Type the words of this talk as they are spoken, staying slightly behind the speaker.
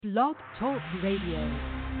Blog Talk Radio.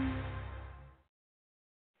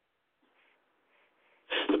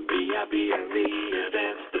 The B-I-B-L-E,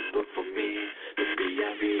 that's the book for me. The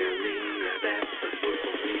B-I-B-L-E, that's the book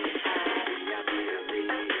for me. B-I-B-L-E,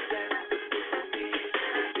 that's the book for me.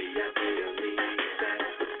 The B-I-B-L-E, that's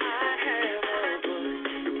the book. I have a book.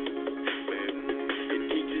 It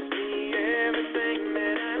teaches me everything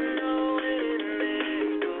that I know in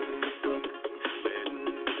this book.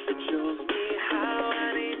 It shows me how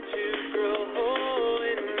I need to grow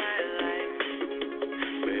in my life.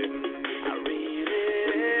 I read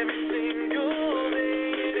it every single day.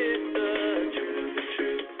 It is the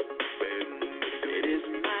truth. It is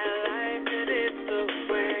my life and it's the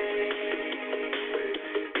way.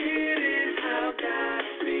 It is how God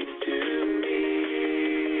speaks to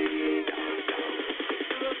me.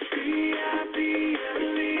 The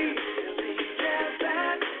B-I-B-L-E, yeah,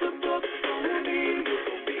 that's the book for me.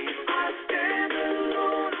 I stand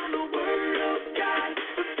alone on the Word of God.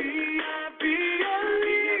 The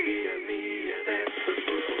B-I-B-L-E, that's the book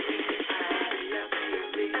for me.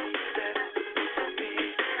 B-I-B-L-E, that's the book for me.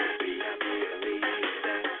 B-I-B-L-E,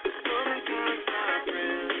 that's the sometimes my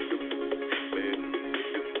friends.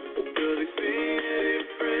 Will they sing a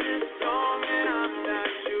different song and I'm not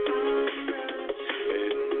sure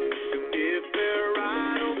if they're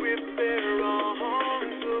right or if they're wrong,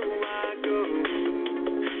 so I go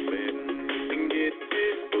and get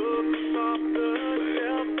this book off the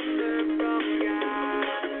shelf and learn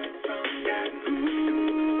from God,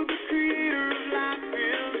 who the creator of life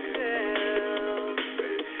himself.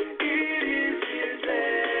 It is his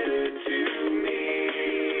letter to me.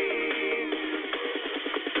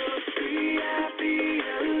 The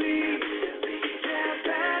B-I-B-L-E, yeah,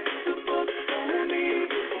 that's the book for me.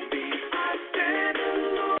 I stand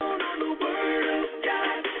alone on the Word of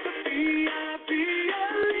God. The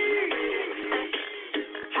B-I-B-L-E.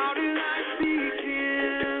 How did I seek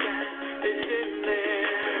Him? It's in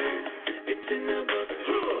there. It's in the book.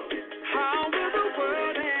 How will the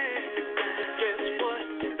world end? Guess what?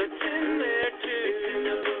 That's in there too. It's in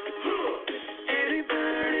the book. Any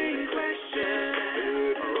burning question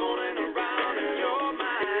rolling around in your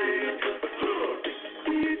mind,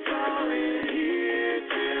 it's all in here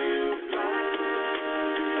to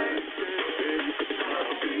find.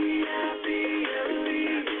 B-I-B-L-E,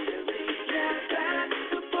 yeah, that's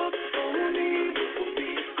the book for me.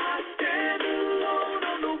 I stand alone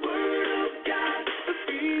on the Word of God. The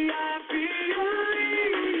B-I-B-L-E,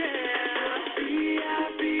 yeah.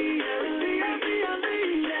 B-I-B-L-E,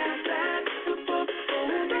 yeah, that's the book for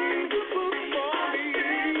me. I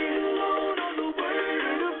stand alone on the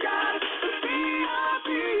Word of God. The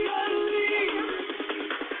B-I-B-L-E,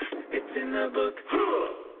 it's in the book.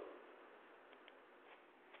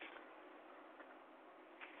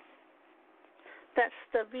 That's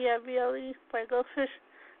the B-I-B-L-E by Goldfish.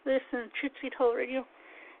 Listen to Truth Be Told Radio.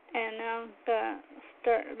 And now the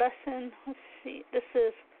start lesson. Let's see. This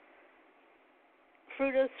is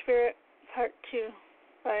Fruit of the Spirit Part 2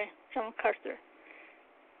 by John MacArthur.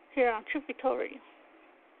 Here on Truth Be Told Radio.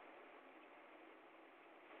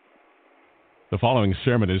 The following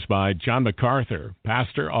sermon is by John MacArthur,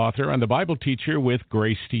 pastor, author, and the Bible teacher with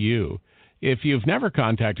Grace to You. If you've never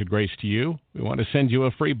contacted Grace to You, we want to send you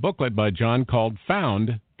a free booklet by John called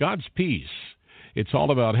Found, God's Peace. It's all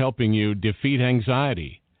about helping you defeat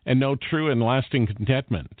anxiety and know true and lasting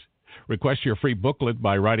contentment. Request your free booklet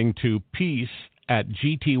by writing to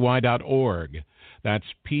peace@gty.org.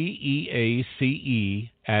 That's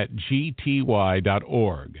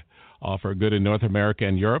PEACE@gty.org. Offer good in North America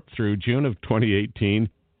and Europe through June of 2018.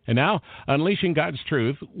 And now, unleashing God's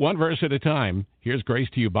truth, one verse at a time, here's Grace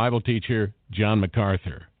to You Bible teacher, John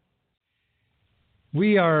MacArthur.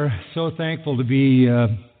 We are so thankful to be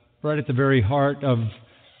right at the very heart of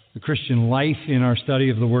the Christian life in our study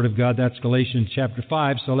of the Word of God. That's Galatians chapter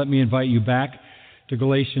 5. So let me invite you back to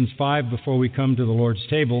Galatians 5 before we come to the Lord's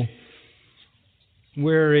table.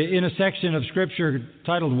 We're in a section of Scripture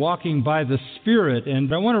titled Walking by the Spirit,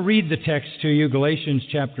 and I want to read the text to you, Galatians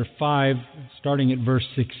chapter 5, starting at verse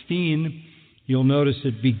 16. You'll notice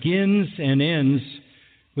it begins and ends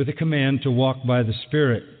with a command to walk by the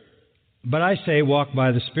Spirit. But I say, walk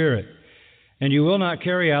by the Spirit, and you will not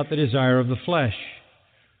carry out the desire of the flesh.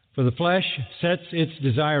 For the flesh sets its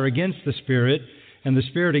desire against the Spirit, and the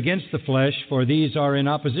Spirit against the flesh, for these are in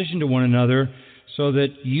opposition to one another, so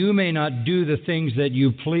that you may not do the things that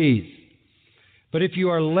you please. But if you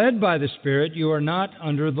are led by the Spirit, you are not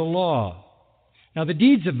under the law. Now the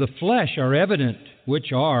deeds of the flesh are evident,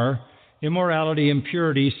 which are immorality,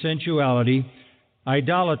 impurity, sensuality,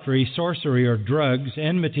 idolatry, sorcery or drugs,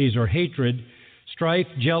 enmities or hatred, strife,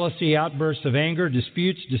 jealousy, outbursts of anger,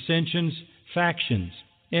 disputes, dissensions, factions,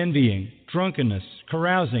 envying, drunkenness,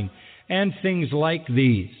 carousing, and things like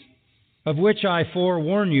these, of which I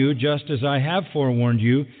forewarn you, just as I have forewarned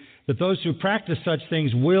you, that those who practice such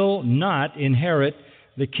things will not inherit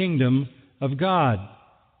the kingdom of God.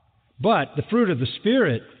 But the fruit of the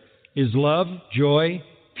Spirit is love, joy,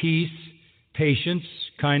 peace, patience,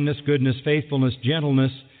 kindness, goodness, faithfulness,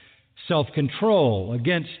 gentleness, self-control.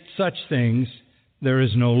 Against such things there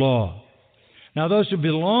is no law. Now those who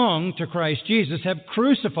belong to Christ Jesus have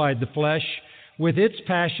crucified the flesh with its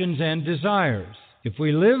passions and desires. If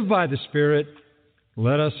we live by the Spirit,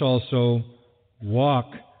 let us also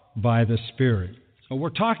walk by the Spirit. So we're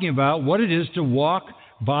talking about what it is to walk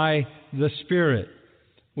by the Spirit.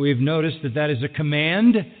 We've noticed that is a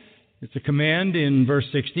command. It's a command in verse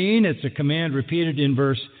 16. It's a command repeated in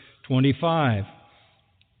verse 25.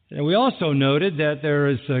 And we also noted that there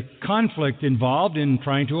is a conflict involved in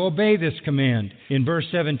trying to obey this command. In verse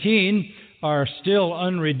 17, our still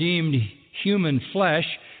unredeemed human flesh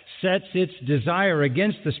sets its desire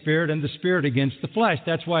against the Spirit and the Spirit against the flesh.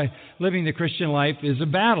 That's why living the Christian life is a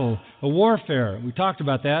battle, a warfare. We talked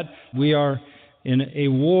about that. We are in a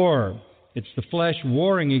war. It's the flesh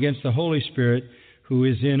warring against the Holy Spirit who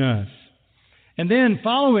is in us. And then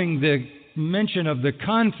following the mention of the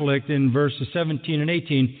conflict in verses 17 and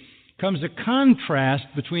 18 comes a contrast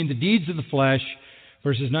between the deeds of the flesh,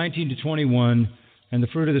 verses 19 to 21, and the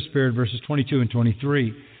fruit of the Spirit, verses 22 and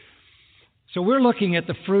 23. So we're looking at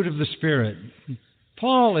the fruit of the Spirit.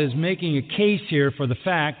 Paul is making a case here for the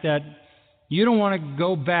fact that you don't want to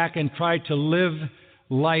go back and try to live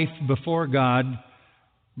life before God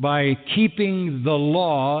by keeping the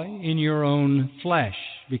law in your own flesh,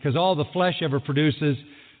 because all the flesh ever produces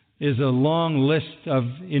is a long list of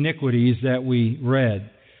iniquities that we read.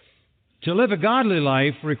 To live a godly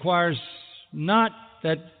life requires not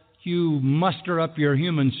that you muster up your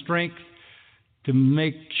human strength to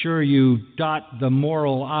make sure you dot the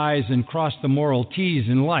moral I's and cross the moral T's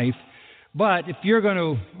in life, but if you're going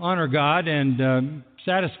to honor God and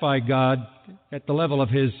satisfy God at the level of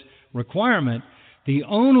His requirement, the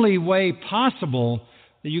only way possible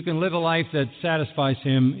that you can live a life that satisfies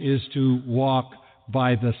Him is to walk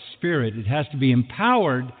by the Spirit. It has to be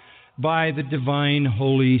empowered by the divine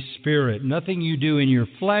Holy Spirit. Nothing you do in your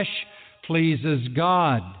flesh pleases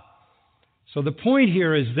God. So the point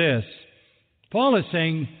here is this. Paul is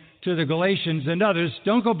saying to the Galatians and others,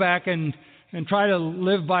 don't go back and try to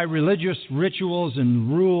live by religious rituals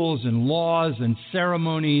and rules and laws and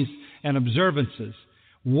ceremonies and observances.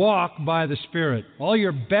 Walk by the Spirit. All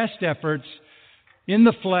your best efforts in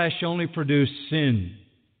the flesh only produce sin.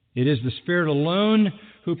 It is the Spirit alone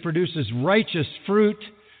who produces righteous fruit,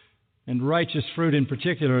 and righteous fruit in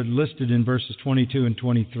particular listed in verses 22 and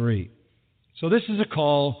 23. So this is a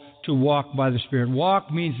call to walk by the Spirit.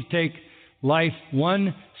 Walk means to take life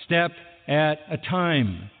one step at a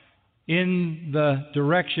time in the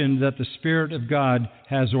direction that the Spirit of God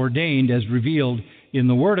has ordained as revealed in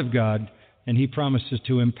the Word of God, and He promises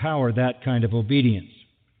to empower that kind of obedience.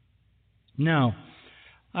 Now,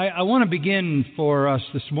 I want to begin for us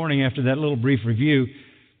this morning after that little brief review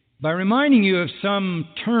by reminding you of some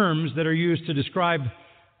terms that are used to describe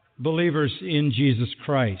believers in Jesus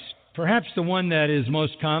Christ. Perhaps the one that is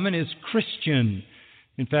most common is Christian.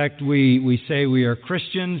 In fact, we say we are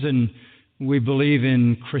Christians and we believe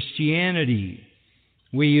in Christianity.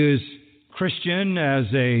 We use Christian as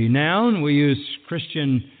a noun. We use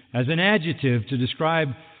Christian as an adjective to describe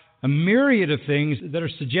a myriad of things that are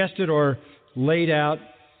suggested or laid out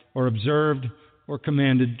or observed or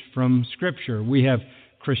commanded from Scripture. We have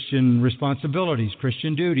Christian responsibilities,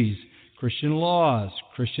 Christian duties, Christian laws,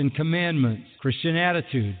 Christian commandments, Christian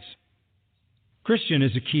attitudes. Christian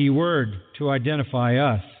is a key word to identify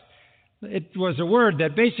us. It was a word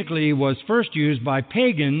that basically was first used by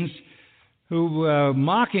pagans who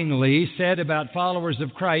mockingly said about followers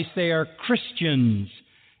of Christ, they are Christians.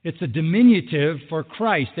 It's a diminutive for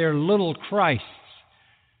Christ. They're little Christs.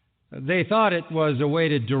 They thought it was a way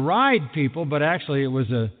to deride people, but actually it was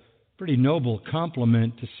a pretty noble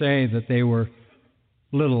compliment to say that they were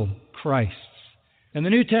little Christs. And the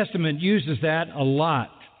New Testament uses that a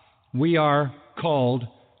lot. We are called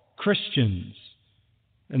Christians.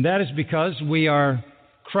 And that is because we are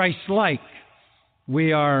Christ-like.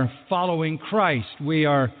 We are following Christ. We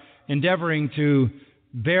are endeavoring to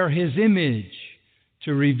bear His image,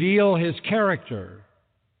 to reveal His character.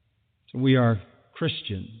 So we are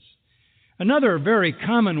Christians. Another very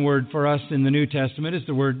common word for us in the New Testament is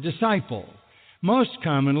the word disciple, most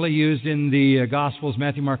commonly used in the Gospels,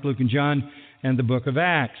 Matthew, Mark, Luke, and John, and the book of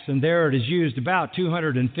Acts. And there it is used about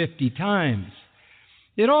 250 times.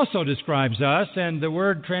 It also describes us, and the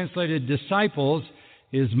word translated disciples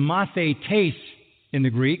is mathetes in the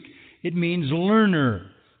Greek. It means learner,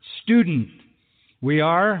 student. We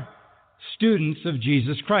are students of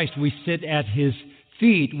Jesus Christ. We sit at His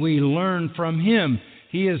feet. We learn from Him.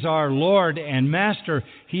 He is our Lord and Master.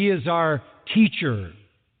 He is our teacher,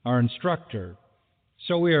 our instructor.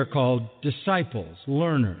 So we are called disciples,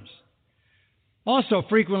 learners. Also,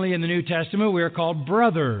 frequently in the New Testament, we are called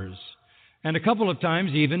brothers, and a couple of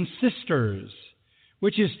times even sisters,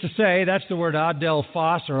 which is to say, that's the word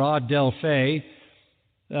adelphos or adelphe.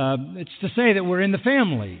 It's to say that we're in the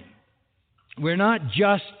family. We're not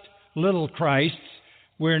just little Christs.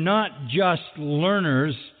 We're not just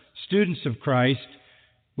learners, students of Christ.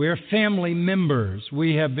 We're family members.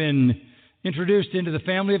 We have been introduced into the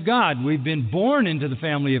family of God. We've been born into the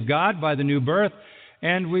family of God by the new birth,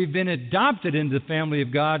 and we've been adopted into the family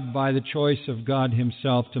of God by the choice of God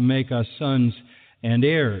Himself to make us sons and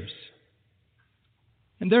heirs.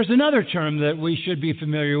 And there's another term that we should be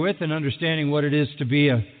familiar with in understanding what it is to be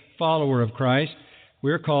a follower of Christ.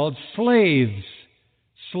 We're called slaves.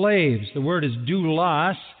 Slaves. The word is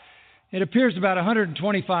doulos. It appears about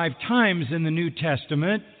 125 times in the New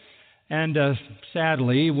Testament, and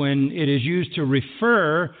sadly, when it is used to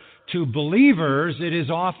refer to believers, it is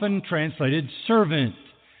often translated servant.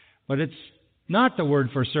 But it's not the word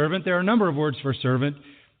for servant. There are a number of words for servant.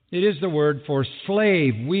 It is the word for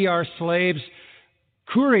slave. We are slaves.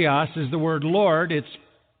 Kurios is the word Lord.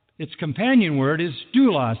 Its companion word is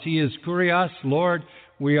doulos. He is Kurios, Lord.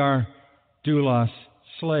 We are doulos,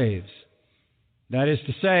 slaves. That is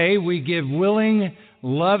to say, we give willing,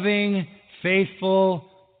 loving, faithful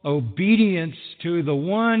obedience to the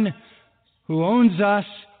one who owns us,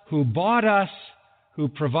 who bought us, who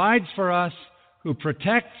provides for us, who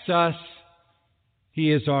protects us.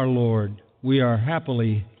 He is our Lord. We are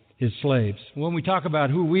happily His slaves. When we talk about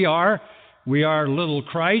who we are little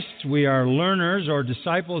Christs. We are learners or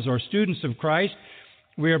disciples or students of Christ.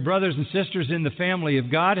 We are brothers and sisters in the family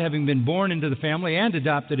of God, having been born into the family and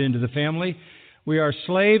adopted into the family. We are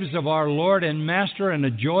slaves of our Lord and Master, and a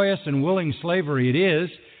joyous and willing slavery it is.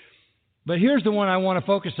 But here's the one I want to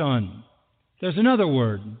focus on. There's another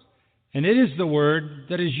word, and it is the word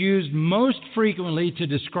that is used most frequently to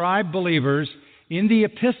describe believers in the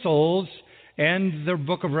epistles and the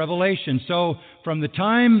book of Revelation. So from the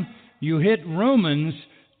time you hit Romans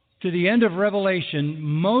to the end of Revelation,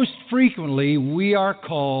 most frequently we are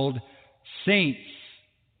called saints.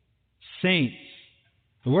 Saints.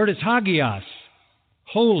 The word is hagios,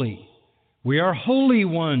 holy. We are holy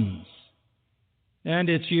ones. And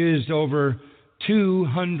it's used over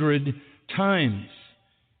 200 times.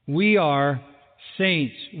 We are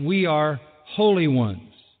saints. We are holy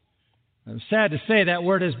ones. I'm sad to say that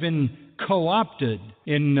word has been co-opted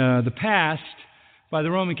in the past by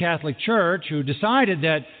the Roman Catholic Church, who decided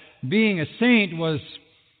that being a saint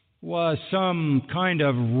was some kind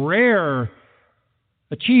of rare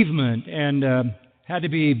achievement and had to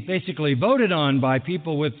be basically voted on by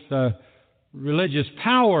people with religious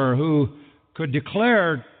power who could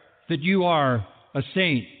declare that you are a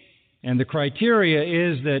saint. And the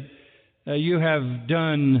criteria is that you have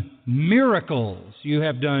done miracles. You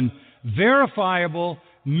have done verifiable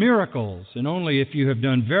miracles. And only if you have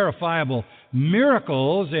done verifiable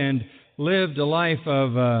miracles and lived a life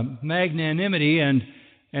of magnanimity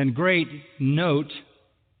and great note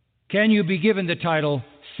can you be given the title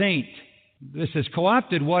saint. This has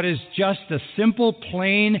co-opted what is just a simple,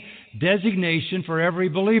 plain designation for every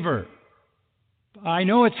believer. I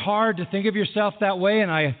know it's hard to think of yourself that way,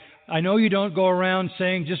 and I know you don't go around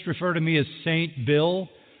saying, just refer to me as Saint Bill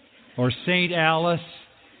or Saint Alice.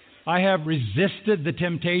 I have resisted the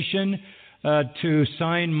temptation to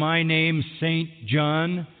sign my name Saint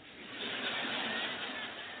John.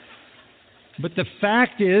 But the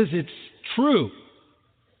fact is, it's true.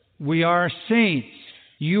 We are saints.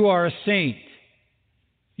 You are a saint.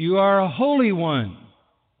 You are a holy one.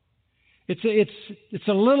 It's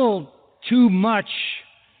a little too much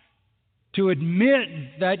to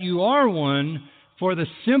admit that you are one for the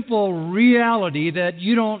simple reality that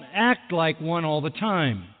you don't act like one all the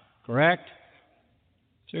time, correct?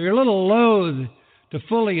 So you're a little loath to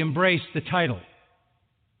fully embrace the title.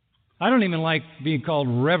 I don't even like being called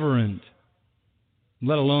reverend,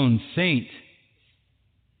 let alone saint.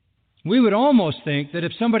 We would almost think that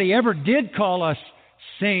if somebody ever did call us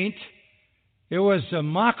saint, it was a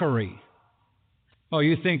mockery. Oh,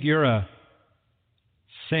 you think you're a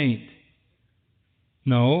saint?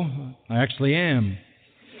 No, I actually am.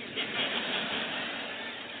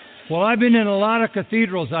 Well, I've been in a lot of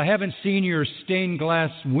cathedrals. I haven't seen your stained glass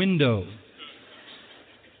window.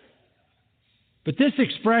 But this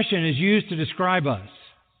expression is used to describe us.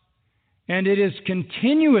 And it is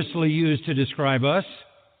continuously used to describe us.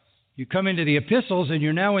 You come into the epistles and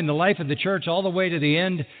you're now in the life of the church all the way to the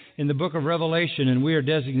end in the book of Revelation, and we are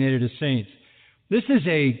designated as saints. This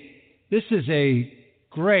is a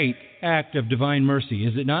great act of divine mercy,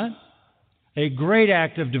 is it not? A great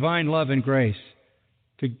act of divine love and grace.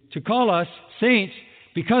 To call us saints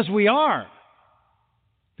because we are.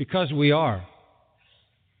 Because we are.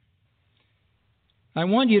 I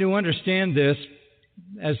want you to understand this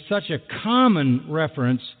as such a common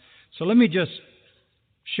reference. So let me just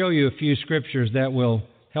show you a few scriptures that will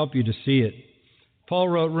help you to see it. Paul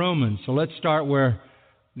wrote Romans, so let's start where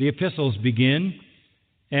the epistles begin.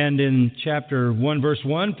 And in chapter 1, verse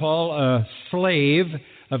 1, Paul, a slave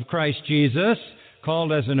of Christ Jesus,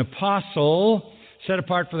 called as an apostle, set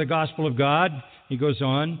apart for the gospel of God, he goes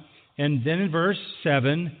on. And then in verse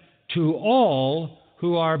 7, to all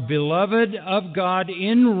who are beloved of God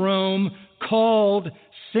in Rome, called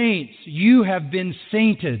saints. You have been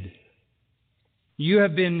sainted. You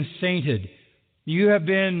have been sainted. You have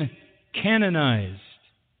been canonized.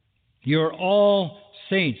 You're all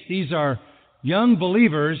saints. These are young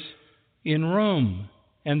believers in Rome,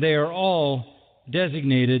 and they are all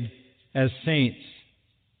designated as saints.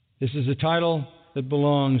 This is a title that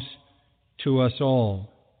belongs to us all.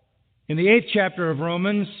 In the 8th chapter of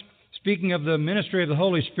Romans, speaking of the ministry of the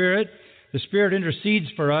Holy Spirit, the Spirit intercedes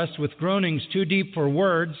for us with groanings too deep for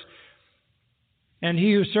words. And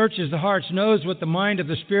he who searches the hearts knows what the mind of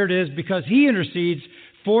the Spirit is, because he intercedes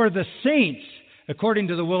for the saints according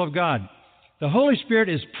to the will of God. The Holy Spirit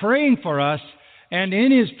is praying for us, and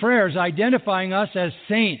in his prayers identifying us as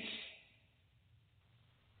saints.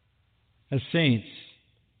 As saints.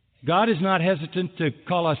 God is not hesitant to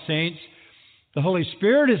call us saints. The Holy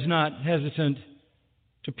Spirit is not hesitant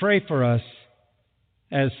to pray for us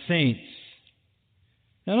as saints.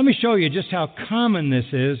 Now let me show you just how common this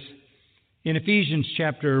is. In Ephesians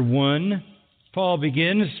chapter 1, Paul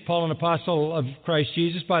begins, Paul, an apostle of Christ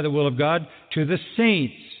Jesus by the will of God, to the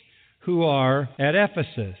saints who are at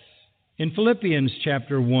Ephesus. In Philippians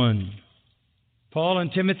chapter 1, Paul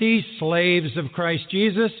and Timothy, slaves of Christ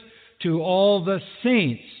Jesus, to all the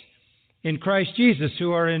saints in Christ Jesus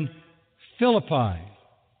who are in Philippi.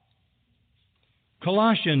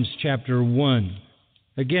 Colossians chapter 1.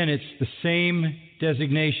 Again, it's the same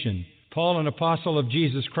designation. Paul, an apostle of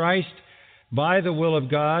Jesus Christ, by the will of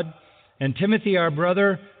God, and Timothy, our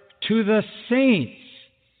brother, to the saints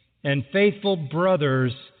and faithful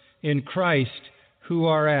brothers in Christ who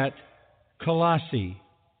are at Colossae.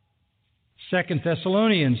 2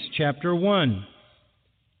 Thessalonians chapter 1.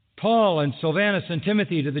 Paul and Silvanus and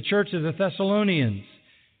Timothy to the church of the Thessalonians.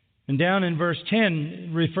 And down in verse 10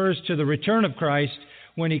 it refers to the return of Christ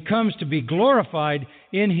when he comes to be glorified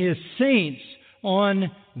in his saints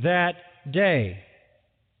on that day.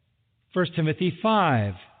 1 Timothy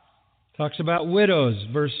 5 talks about widows.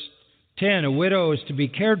 Verse 10, a widow is to be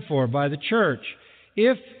cared for by the church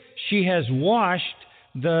if she has washed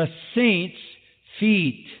the saints'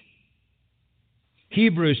 feet.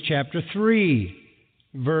 Hebrews chapter 3,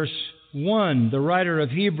 verse 1, the writer of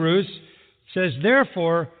Hebrews says,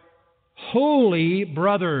 therefore, holy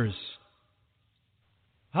brothers,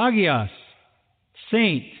 hagios,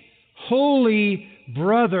 saint, holy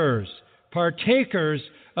brothers, partakers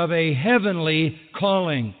of a heavenly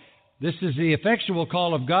calling. This is the effectual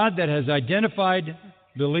call of God that has identified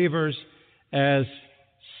believers as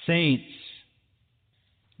saints.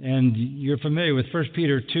 And you're familiar with 1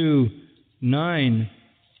 Peter 2:9,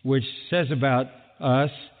 which says about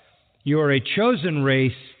us, you are a chosen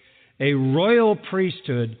race, a royal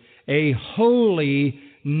priesthood, a holy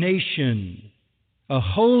nation, a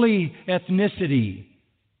holy ethnicity,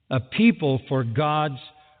 a people for God's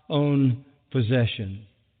own possession.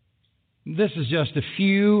 This is just a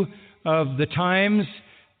few of the times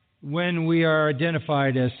when we are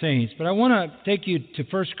identified as saints. But I want to take you to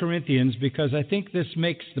 1 Corinthians because I think this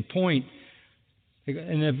makes the point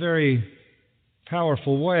in a very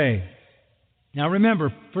powerful way. Now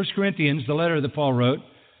remember, 1 Corinthians, the letter that Paul wrote,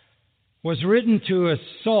 was written to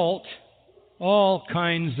assault all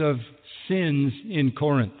kinds of sins in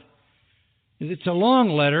Corinth. It's a long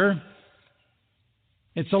letter.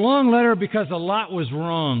 It's a long letter because a lot was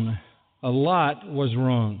wrong. A lot was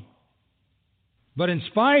wrong. But in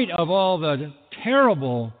spite of all the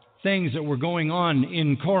terrible things that were going on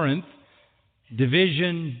in Corinth,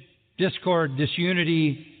 division, discord,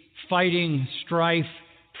 disunity, fighting, strife,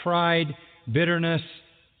 pride, bitterness,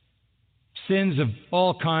 sins of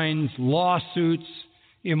all kinds, lawsuits,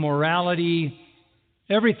 immorality,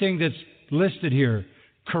 everything that's listed here,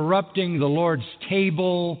 corrupting the Lord's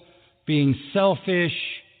table, being selfish.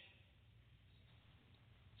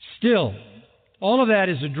 Still, all of that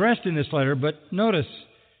is addressed in this letter, but notice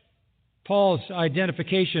Paul's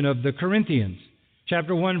identification of the Corinthians.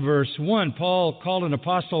 Chapter 1, verse 1, Paul, called an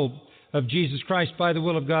apostle of Jesus Christ by the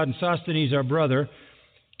will of God, and Sosthenes our brother,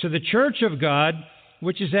 to the church of God,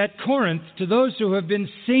 which is at Corinth, to those who have been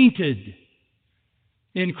sainted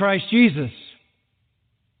in Christ Jesus.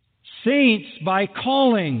 Saints by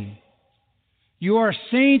calling. You are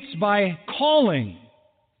saints by calling.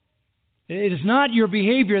 It is not your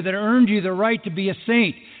behavior that earned you the right to be a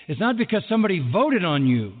saint. It's not because somebody voted on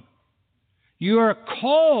you. You are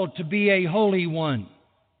called to be a holy one.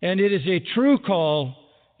 And it is a true call,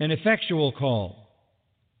 an effectual call.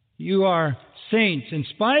 You are saints. In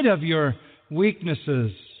spite of your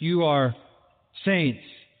weaknesses, you are saints.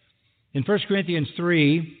 In 1 Corinthians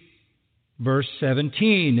 3, verse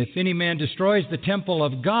 17, if any man destroys the temple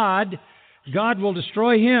of God, God will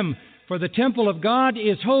destroy him. For the temple of God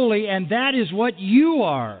is holy, and that is what you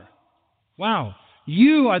are. Wow.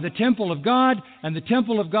 You are the temple of God, and the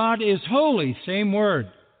temple of God is holy. Same word.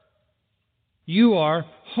 You are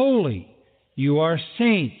holy. You are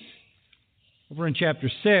saints. Over in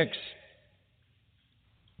chapter 6,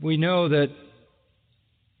 we know that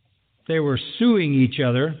they were suing each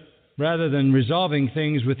other rather than resolving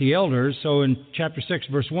things with the elders. So in chapter 6,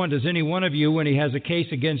 verse 1, does any one of you, when he has a case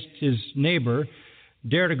against his neighbor,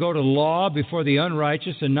 dare to go to law before the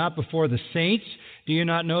unrighteous and not before the saints? Do you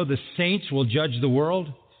not know the saints will judge the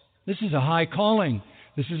world? This is a high calling.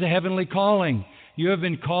 This is a heavenly calling. You have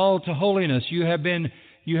been called to holiness. You have been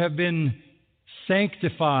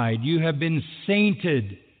sanctified. You have been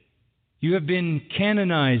sainted. You have been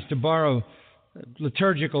canonized, to borrow a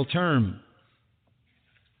liturgical term.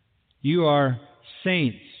 You are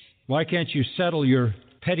saints. Why can't you settle your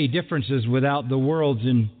petty differences without the world's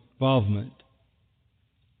involvement?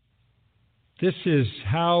 This is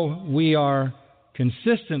how we are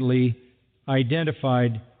consistently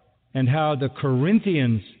identified and how the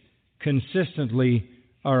Corinthians consistently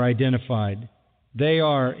are identified. They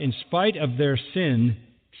are, in spite of their sin,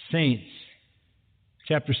 saints.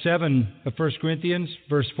 Chapter 7 of 1 Corinthians,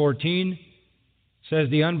 verse 14, says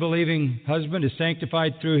the unbelieving husband is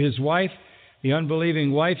sanctified through his wife, the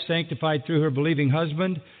unbelieving wife sanctified through her believing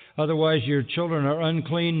husband. Otherwise your children are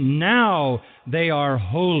unclean. Now they are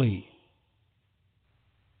holy.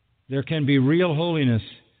 There can be real holiness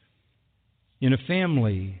in a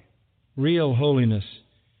family. Real holiness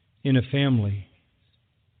in a family.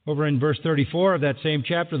 Over in verse 34 of that same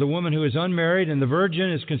chapter, the woman who is unmarried and the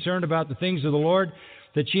virgin is concerned about the things of the Lord,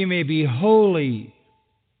 that she may be holy,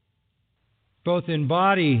 both in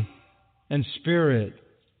body and spirit.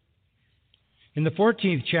 In the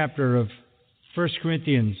 14th chapter of 1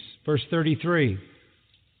 Corinthians, verse 33,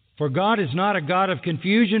 for God is not a God of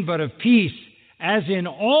confusion, but of peace, as in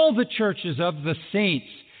all the churches of the saints.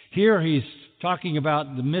 Here he's talking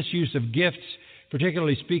about the misuse of gifts,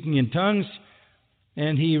 particularly speaking in tongues,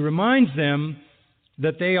 and he reminds them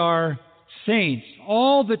that they are saints.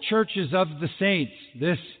 All the churches of the saints.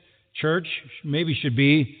 This church maybe should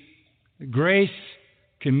be Grace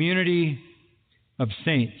Community of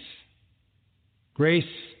Saints. Grace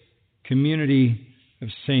Community of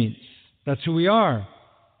Saints. That's who we are.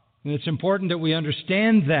 And it's important that we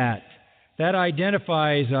understand that. That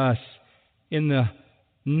identifies us in the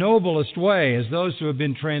noblest way as those who have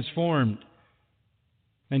been transformed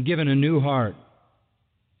and given a new heart.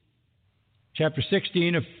 Chapter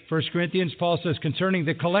 16 of 1 Corinthians, Paul says, concerning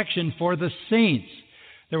the collection for the saints.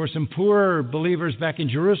 There were some poor believers back in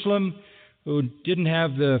Jerusalem who didn't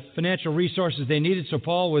have the financial resources they needed, so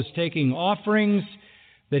Paul was taking offerings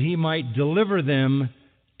that he might deliver them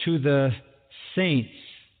to the saints.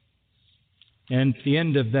 And at the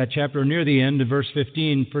end of that chapter, near the end of verse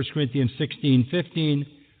 15, 1 Corinthians 16:15,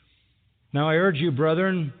 now I urge you,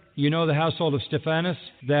 brethren, you know the household of Stephanas,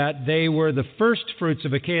 that they were the first fruits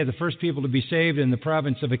of Achaia, the first people to be saved in the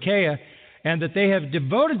province of Achaia, and that they have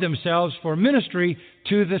devoted themselves for ministry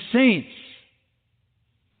to the saints.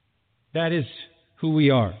 That is who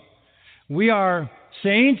we are. We are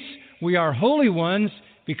saints, we are holy ones,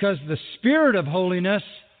 because the Spirit of holiness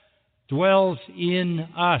dwells in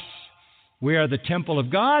us. We are the temple of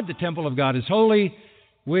God. The temple of God is holy,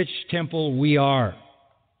 which temple we are.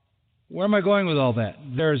 Where am I going with all that?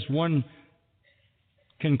 There's one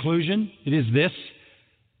conclusion. It is this: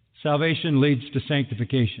 salvation leads to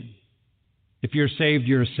sanctification. If you're saved,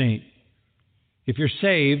 you're a saint. If you're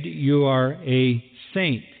saved, you are a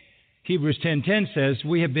saint. Hebrews 10:10 says,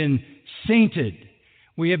 we have been sainted.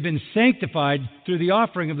 We have been sanctified through the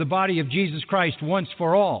offering of the body of Jesus Christ once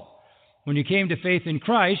for all. When you came to faith in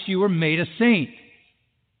Christ, you were made a saint.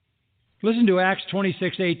 Listen to Acts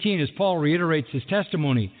 26:18 as Paul reiterates his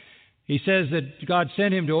testimony. He says that God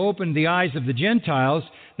sent him to open the eyes of the Gentiles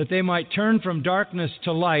that they might turn from darkness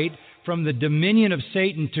to light, from the dominion of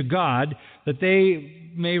Satan to God, that they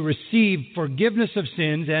may receive forgiveness of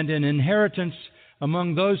sins and an inheritance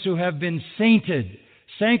among those who have been sainted,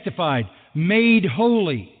 sanctified, made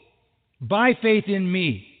holy by faith in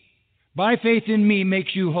me. By faith in me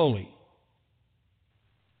makes you holy.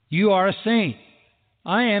 You are a saint.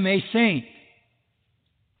 I am a saint.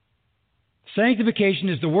 Sanctification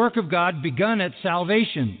is the work of God begun at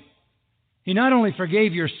salvation. He not only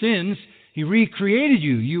forgave your sins, He recreated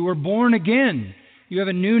you. You were born again. You have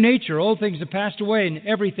a new nature. Old things have passed away and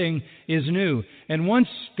everything is new. And once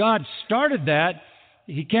God started that,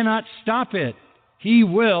 He cannot stop it. He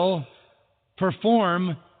will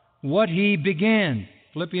perform what He began.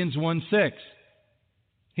 Philippians 1:6.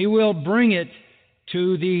 He will bring it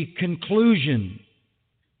to the conclusion,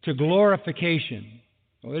 to glorification.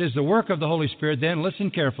 Well, it is the work of the Holy Spirit, then,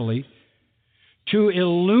 listen carefully, to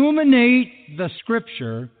illuminate the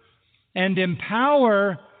Scripture and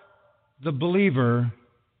empower the believer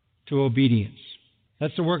to obedience.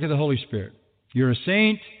 That's the work of the Holy Spirit. You're a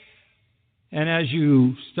saint, and as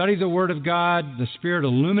you study the Word of God, the Spirit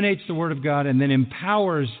illuminates the Word of God and then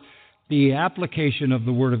empowers the application of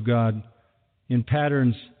the Word of God in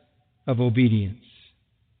patterns of obedience.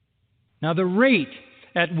 Now, the rate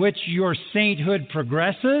at which your sainthood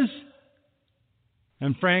progresses,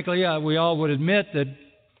 and frankly, we all would admit that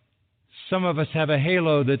some of us have a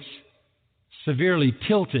halo that's severely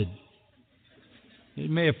tilted. It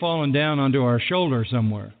may have fallen down onto our shoulder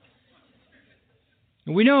somewhere.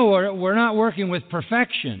 We know we're not working with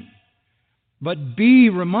perfection, but be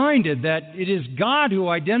reminded that it is God who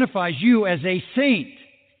identifies you as a saint,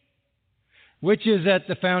 which is at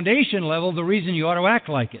the foundation level the reason you ought to act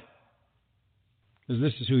like it, because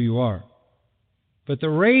this is who you are. But the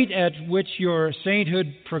rate at which your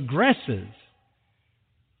sainthood progresses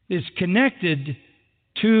is connected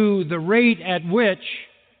to the rate at which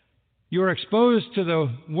you're exposed to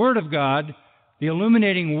the Word of God, the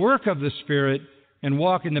illuminating work of the Spirit, and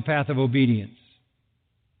walk in the path of obedience.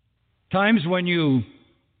 Times when you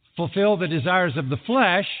fulfill the desires of the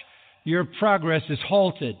flesh, your progress is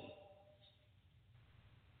halted.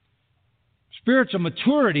 Spiritual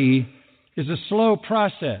maturity is a slow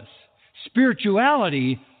process.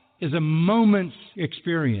 Spirituality is a moment's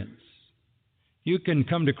experience. You can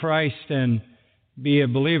come to Christ and be a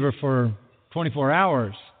believer for 24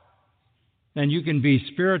 hours, and you can be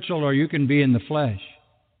spiritual or you can be in the flesh.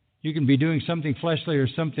 You can be doing something fleshly or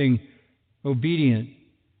something obedient.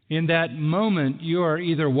 In that moment, you are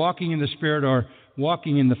either walking in the Spirit or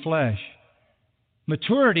walking in the flesh.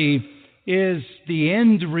 Maturity is the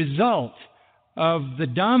end result of the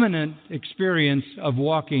dominant experience of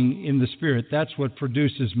walking in the Spirit. That's what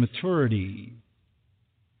produces maturity.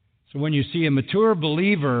 So when you see a mature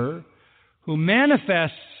believer who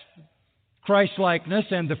manifests Christ-likeness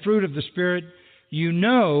and the fruit of the Spirit, you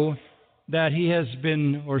know that he has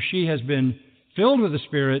been or she has been filled with the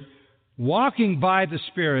Spirit, walking by the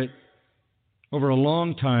Spirit over a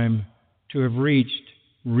long time to have reached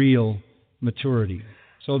real maturity.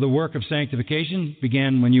 So the work of sanctification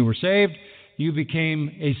began when you were saved. You became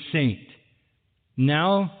a saint.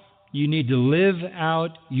 Now you need to live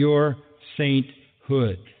out your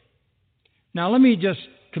sainthood. Now let me just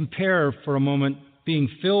compare for a moment being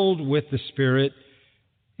filled with the Spirit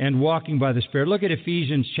and walking by the Spirit. Look at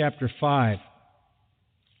Ephesians chapter 5.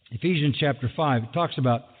 Ephesians chapter 5. It talks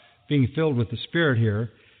about being filled with the Spirit here.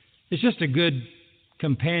 It's just a good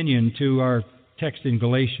companion to our text in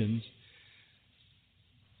Galatians.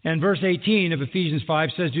 And verse 18 of Ephesians 5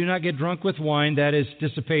 says, "Do not get drunk with wine, that is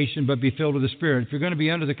dissipation, but be filled with the Spirit." If you're going to be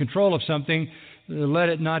under the control of something, let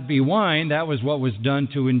it not be wine. That was what was done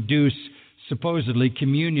to induce, supposedly,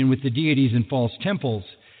 communion with the deities in false temples.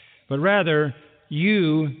 But rather,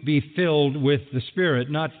 you be filled with the Spirit,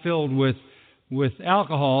 not filled with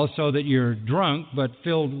alcohol so that you're drunk, but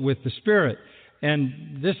filled with the Spirit.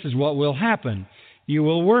 And this is what will happen. You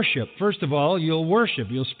will worship. First of all, you'll worship.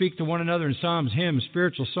 You'll speak to one another in psalms, hymns,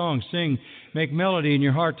 spiritual songs, sing, make melody in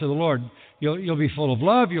your heart to the Lord. You'll be full of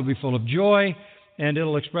love, you'll be full of joy, and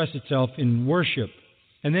it'll express itself in worship.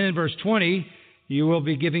 And then in verse 20, you will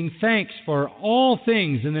be giving thanks for all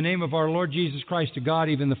things in the name of our Lord Jesus Christ to God,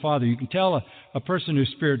 even the Father. You can tell a person who's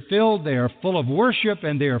Spirit-filled, they are full of worship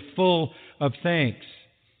and they are full of thanks.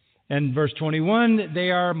 And verse 21,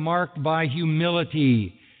 they are marked by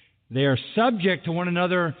humility. They are subject to one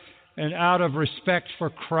another and out of respect for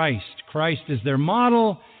Christ. Christ is their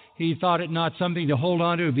model. He thought it not something to hold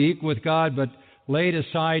on to be equal with God, but laid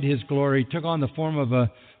aside His glory, took on the form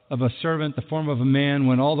of of a servant, the form of a man,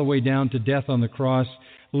 went all the way down to death on the cross.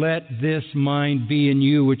 Let this mind be in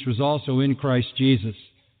you, which was also in Christ Jesus.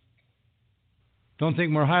 Don't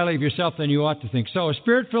think more highly of yourself than you ought to think. So a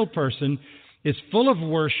Spirit-filled person is full of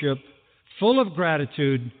worship, full of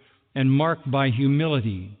gratitude, and marked by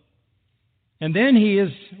humility. And then he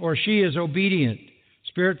is or she is obedient.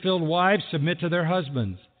 Spirit-filled wives submit to their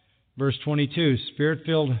husbands. Verse 22,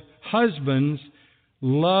 Spirit-filled husbands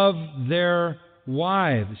love their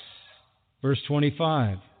wives. Verse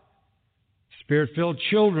 25. Spirit-filled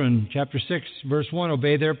children, chapter 6, verse 1,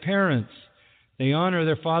 obey their parents. They honor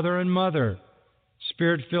their father and mother.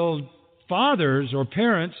 Spirit-filled fathers or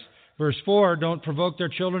parents, verse 4, don't provoke their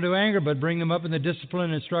children to anger, but bring them up in the discipline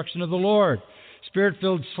and instruction of the Lord.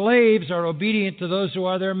 Spirit-filled slaves are obedient to those who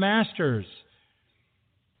are their masters.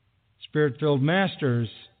 Spirit-filled masters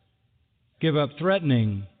give up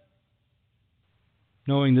threatening,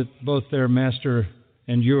 knowing that both their master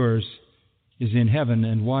and yours is in heaven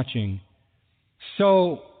and watching.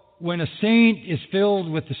 So, when a saint is filled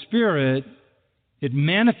with the Spirit, it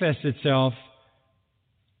manifests itself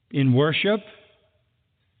in worship,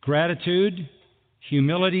 gratitude,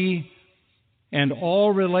 humility, and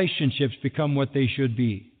all relationships become what they should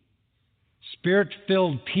be.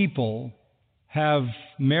 Spirit-filled people have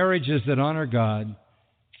marriages that honor God,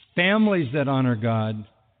 families that honor God,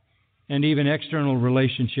 and even external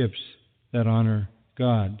relationships that honor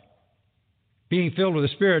God. Being filled with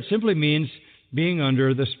the Spirit simply means being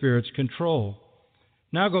under the Spirit's control.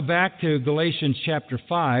 Now go back to Galatians chapter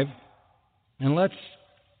 5, and let's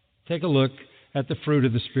take a look at the fruit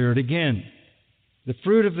of the Spirit again. The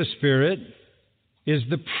fruit of the Spirit is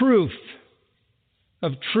the proof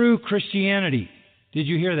of true Christianity. Did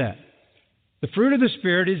you hear that? The fruit of the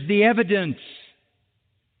Spirit is the evidence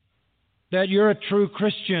that you're a true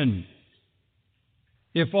Christian.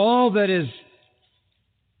 If all that is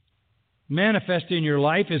manifest in your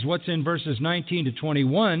life is what's in verses 19 to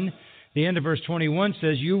 21, the end of verse 21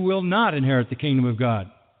 says, you will not inherit the kingdom of God.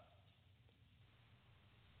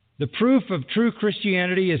 The proof of true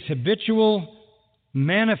Christianity is habitual,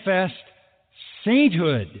 manifest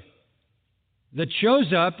sainthood that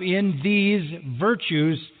shows up in these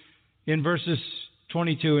virtues in verses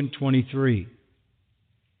 22 and 23.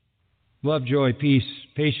 Love, joy, peace,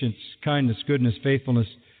 patience, kindness, goodness, faithfulness,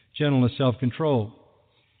 gentleness, self-control.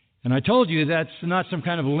 And I told you that's not some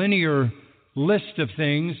kind of linear list of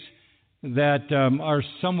things that are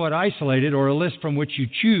somewhat isolated or a list from which you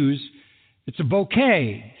choose. It's a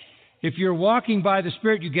bouquet. If you're walking by the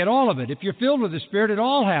Spirit, you get all of it. If you're filled with the Spirit, it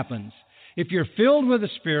all happens. If you're filled with the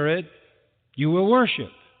Spirit, you will worship.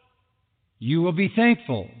 You will be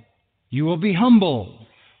thankful. You will be humble.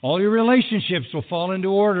 All your relationships will fall into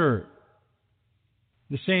order.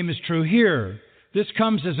 The same is true here. This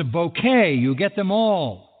comes as a bouquet. You get them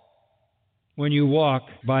all when you walk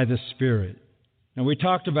by the Spirit. Now, we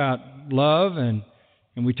talked about love and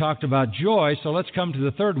we talked about joy, so let's come to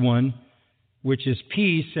the third one, which is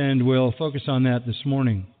peace, and we'll focus on that this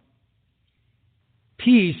morning.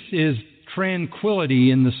 Peace is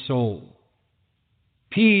tranquility in the soul.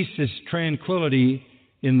 Peace is tranquility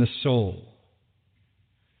in the soul.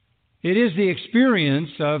 It is the experience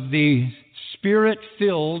of the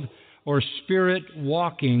Spirit-filled or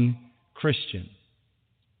Spirit-walking Christian.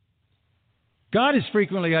 God is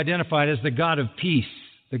frequently identified as the God of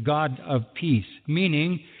peace,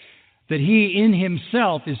 meaning that He in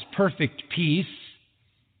Himself is perfect peace,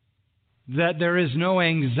 that there is no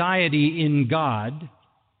anxiety in God,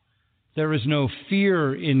 there is no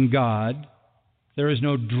fear in God, there is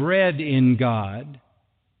no dread in God,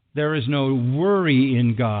 there is no worry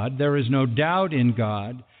in God, there is no doubt in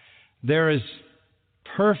God, there is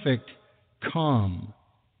perfect calm.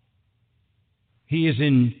 He is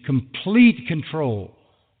in complete control.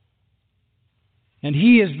 And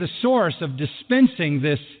He is the source of dispensing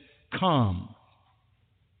this calm.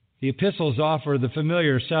 The epistles offer the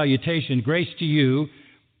familiar salutation, grace to you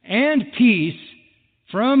and peace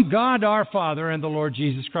from God our Father and the Lord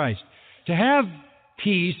Jesus Christ. To have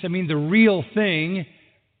peace, the real thing,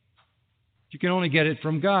 you can only get it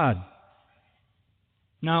from God.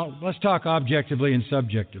 Now, let's talk objectively and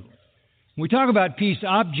subjectively. When we talk about peace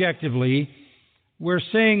objectively, we're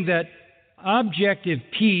saying that objective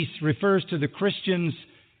peace refers to the Christian's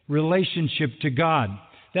relationship to God.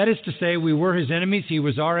 That is to say, we were His enemies, He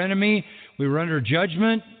was our enemy, we were under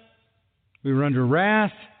judgment, we were under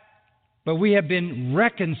wrath, but we have been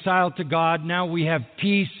reconciled to God. Now we have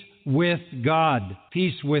peace with God.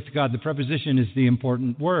 Peace with God. The preposition is the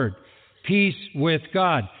important word. Peace with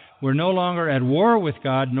God. We're no longer at war with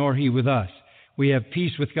God, nor He with us. We have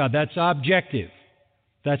peace with God. That's objective.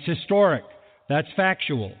 That's historic. That's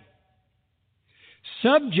factual.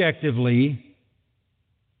 Subjectively,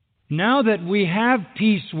 now that we have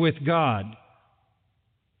peace with God,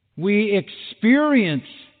 we experience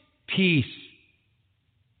peace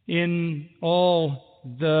in all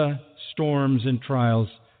the storms and trials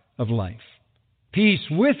of life. Peace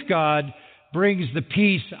with God brings the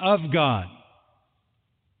peace of God.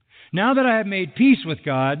 Now that I have made peace with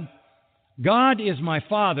God, God is my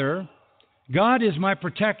Father, God is my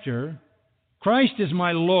protector, Christ is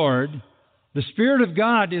my Lord, the Spirit of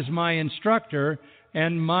God is my instructor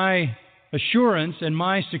and my assurance and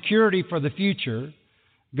my security for the future.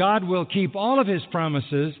 God will keep all of His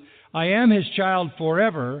promises. I am His child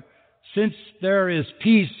forever. Since there is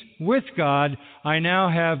peace with God, I now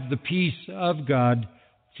have the peace of God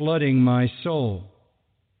flooding my soul.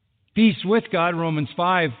 Peace with God, Romans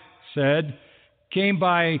 5 said, came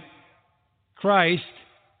by Christ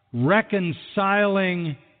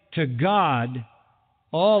reconciling to God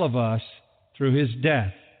all of us through His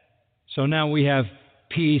death. So now we have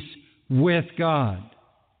peace with God.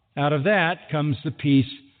 Out of that comes the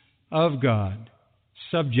peace of God,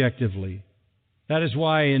 subjectively. That is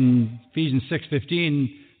why in Ephesians 6:15,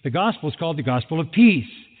 the gospel is called the gospel of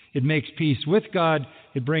peace. It makes peace with God.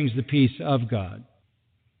 It brings the peace of God.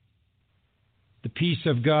 The peace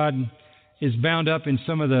of God is bound up in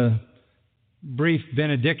some of the brief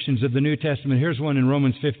benedictions of the New Testament. Here's one in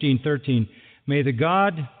Romans 15:13. May the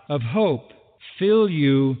God of hope fill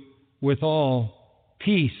you with all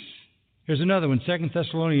peace. Here's another one, 2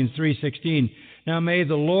 Thessalonians 3:16. Now may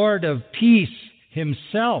the Lord of peace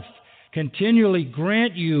Himself continually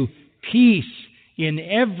grant you peace in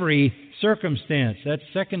every circumstance. That's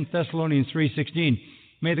 2 Thessalonians 3:16.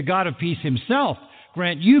 May the God of peace Himself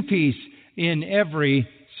grant you peace in every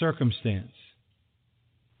circumstance.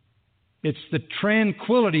 It's the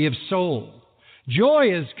tranquility of soul.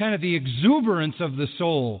 Joy is kind of the exuberance of the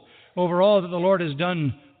soul over all that the Lord has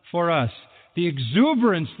done for us. The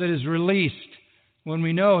exuberance that is released when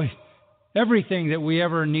we know everything that we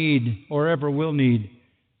ever need or ever will need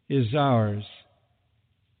is ours.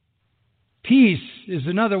 Peace is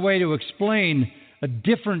another way to explain a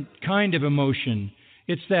different kind of emotion.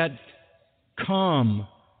 It's that calm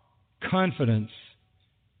confidence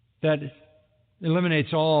that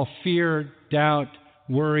eliminates all fear, doubt,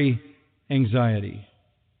 worry, anxiety.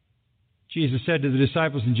 Jesus said to the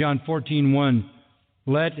disciples in John 14:1,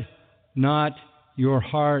 let not your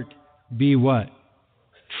heart be what?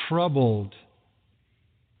 Troubled.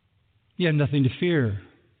 You have nothing to fear.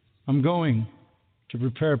 I'm going to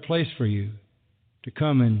prepare a place for you to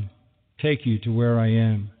come and take you to where I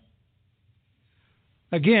am.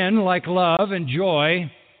 Again, like love and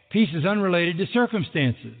joy, peace is unrelated to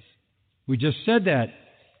circumstances. We just said that.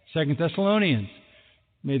 2 Thessalonians.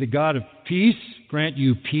 May the God of peace grant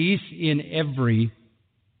you peace in every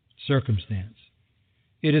circumstance.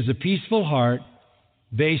 It is a peaceful heart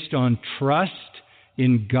based on trust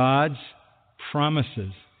in God's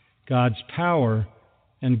promises, God's power,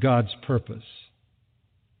 and God's purpose.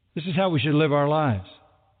 This is how we should live our lives,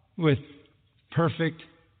 with perfect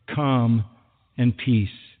calm and peace.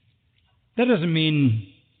 That doesn't mean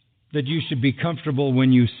that you should be comfortable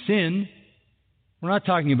when you sin. We're not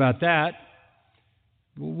talking about that.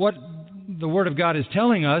 What the Word of God is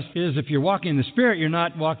telling us is if you're walking in the Spirit, you're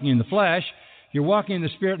not walking in the flesh. You're walking in the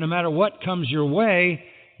Spirit, no matter what comes your way,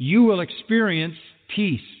 you will experience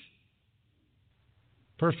peace.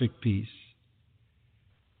 Perfect peace.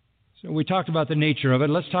 So we talked about the nature of it.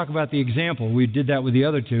 Let's talk about the example. We did that with the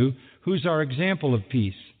other two. Who's our example of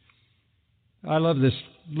peace? I love this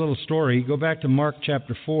little story. Go back to Mark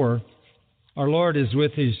chapter 4. Our Lord is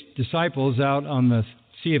with His disciples out on the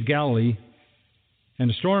Sea of Galilee, and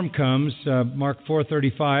a storm comes. Mark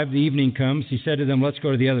 4:35, the evening comes. He said to them, let's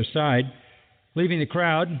go to the other side. Leaving the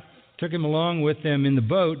crowd, took Him along with them in the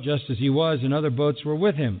boat, just as He was, and other boats were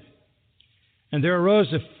with Him. And there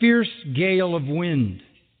arose a fierce gale of wind,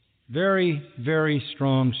 very, very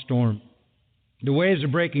strong storm. The waves are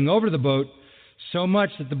breaking over the boat so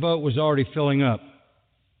much that the boat was already filling up.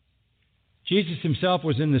 Jesus Himself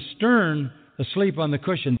was in the stern, asleep on the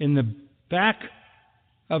cushion, in the back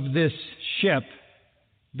of this ship,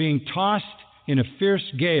 being tossed in a fierce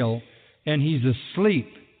gale, and He's asleep.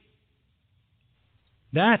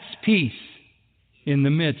 That's peace in the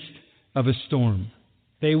midst of a storm.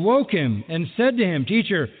 They woke Him and said to Him,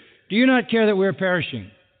 Teacher, do you not care that we're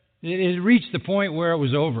perishing? It had reached the point where it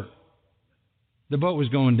was over. The boat was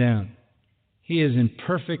going down. He is in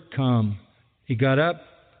perfect calm. He got up,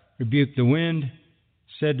 rebuked the wind,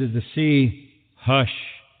 said to the sea, hush,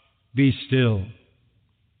 be still.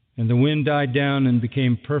 And the wind died down and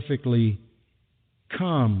became perfectly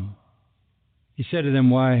calm. He said to them,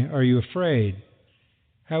 "Why are you afraid?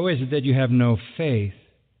 How is it that you have no faith?"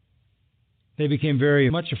 They became very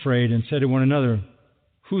much afraid and said to one another,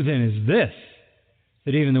 "Who then is this,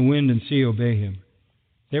 that even the wind and sea obey him?"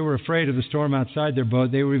 They were afraid of the storm outside their boat.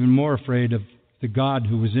 They were even more afraid of the God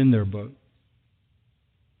who was in their boat.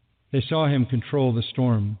 They saw him control the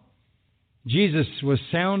storm. Jesus was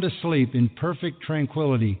sound asleep in perfect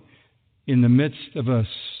tranquility in the midst of a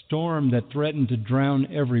storm that threatened to drown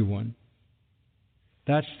everyone.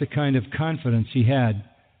 That's the kind of confidence he had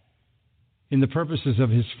in the purposes of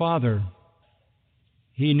his Father.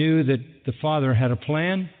 He knew that the Father had a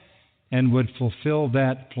plan and would fulfill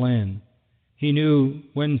that plan. He knew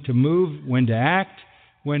when to move, when to act,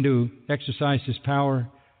 when to exercise his power,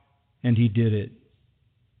 and he did it.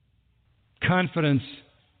 Confidence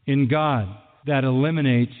in God that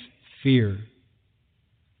eliminates fear.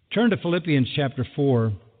 Turn to Philippians chapter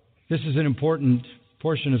 4. This is an important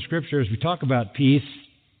portion of Scripture as we talk about peace.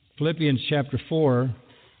 Philippians chapter 4,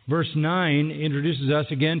 verse 9 introduces us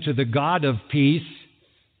again to the God of peace.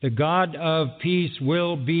 The God of peace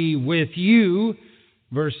will be with you.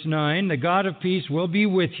 Verse 9, the God of peace will be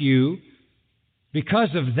with you.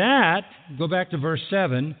 Because of that, go back to verse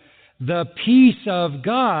 7, the peace of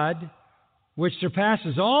God, which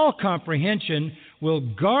surpasses all comprehension, will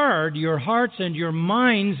guard your hearts and your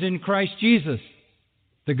minds in Christ Jesus.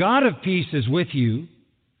 The God of peace is with you,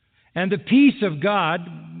 and the peace of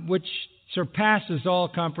God, which surpasses all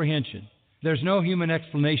comprehension. There's no human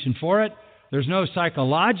explanation for it. There's no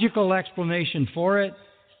psychological explanation for it.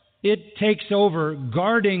 It takes over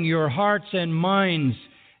guarding your hearts and minds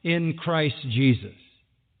in Christ Jesus.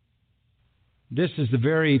 This is the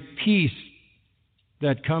very peace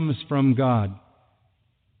that comes from God.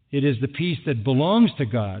 It is the peace that belongs to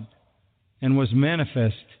God and was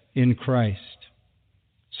manifest in Christ.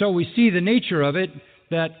 So we see the nature of it,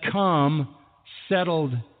 that calm,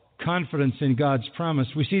 settled confidence in God's promise.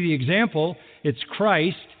 We see the example. It's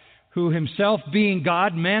Christ, who himself being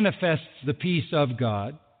God manifests the peace of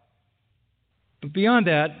God. But beyond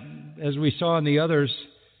that, as we saw in the others,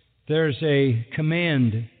 there's a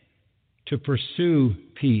command to pursue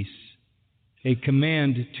peace. A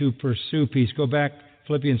command to pursue peace. Go back,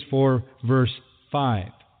 Philippians 4, verse 5.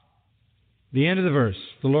 The end of the verse.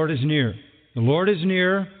 The Lord is near. The Lord is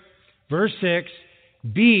near. Verse 6,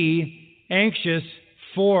 be anxious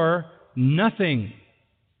for nothing.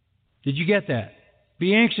 Did you get that?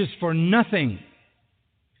 Be anxious for nothing.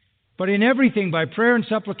 But in everything, by prayer and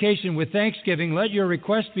supplication with thanksgiving, let your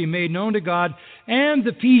requests be made known to God, and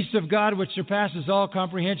the peace of God, which surpasses all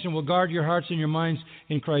comprehension, will guard your hearts and your minds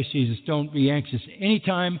in Christ Jesus. Don't be anxious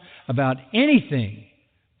anytime about anything,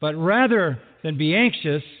 but rather than be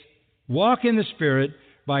anxious, walk in the Spirit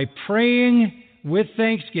by praying with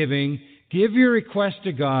thanksgiving. Give your request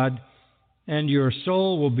to God, and your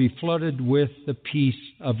soul will be flooded with the peace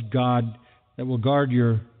of God that will guard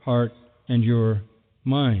your heart and your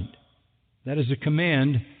mind. That is a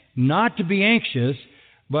command not to be anxious,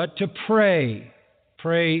 but to pray.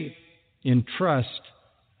 Pray in trust,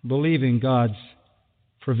 believing God's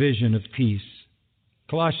provision of peace.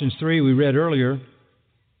 Colossians 3, we read earlier,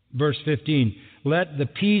 verse 15. Let the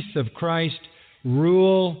peace of Christ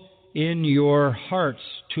rule in your hearts,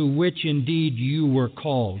 to which indeed you were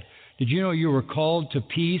called. Did you know you were called to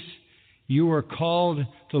peace? You were called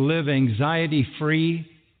to live anxiety-free.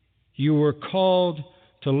 You were called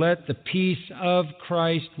to let the peace of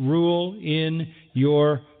Christ rule in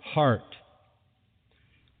your heart.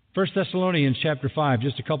 1 Thessalonians chapter 5,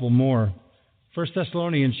 just a couple more. 1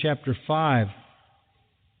 Thessalonians chapter 5,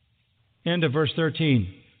 end of verse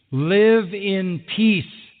 13. Live in peace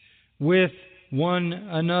with one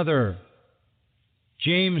another.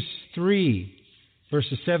 James 3,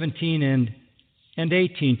 verses 17 and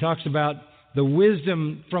 18 talks about the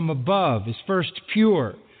wisdom from above is first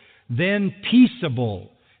pure, then peaceable,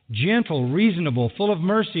 gentle, reasonable, full of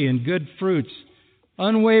mercy and good fruits,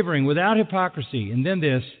 unwavering, without hypocrisy. And then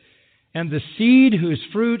this, and the seed whose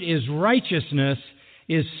fruit is righteousness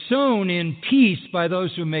is sown in peace by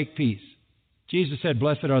those who make peace. Jesus said,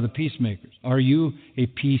 blessed are the peacemakers. Are you a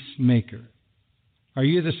peacemaker? Are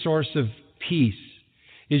you the source of peace?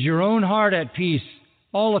 Is your own heart at peace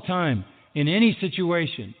all the time, in any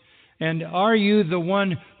situation? And are you the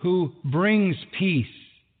one who brings peace?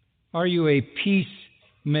 Are you a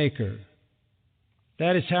peacemaker?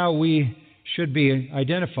 That is how we should be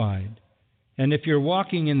identified. And if you're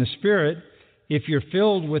walking in the Spirit, if you're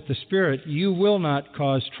filled with the Spirit, you will not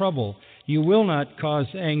cause trouble. You will not cause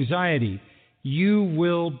anxiety. You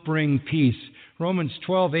will bring peace. Romans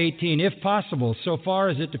 12:18, if possible, so far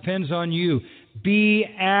as it depends on you, be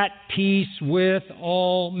at peace with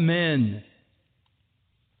all men.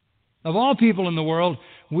 Of all people in the world,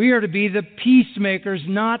 we are to be the peacemakers,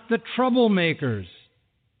 not the troublemakers.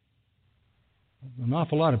 An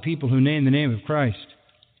awful lot of people who name the name of Christ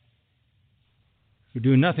who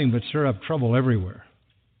do nothing but stir up trouble everywhere.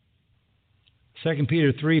 2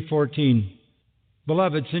 Peter 3:14.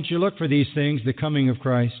 Beloved, since you look for these things, the coming of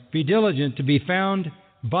Christ, be diligent to be found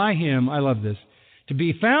by Him. I love this. To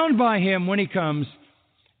be found by Him when He comes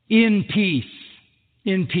in peace.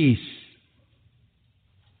 In peace.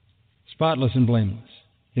 Spotless and blameless.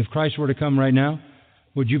 If Christ were to come right now,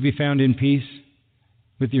 would you be found in peace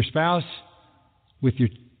with your spouse, with your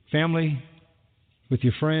family, with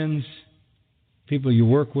your friends, people you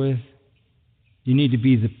work with? You need to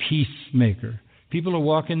be the peacemaker. People who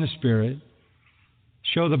walk in the Spirit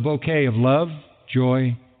show the bouquet of love,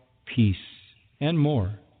 joy, peace, and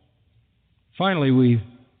more. Finally, we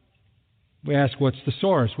ask, what's the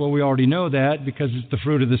source? Well, we already know that because it's the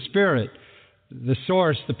fruit of the Spirit. The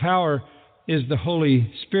source, the power, is the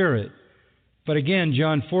Holy Spirit. But again,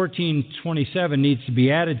 John 14:27 needs to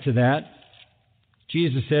be added to that.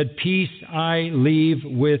 Jesus said, "Peace I leave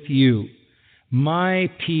with you. My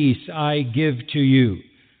peace I give to you.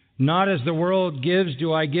 Not as the world gives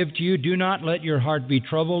do I give to you. Do not let your heart be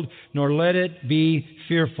troubled, nor let it be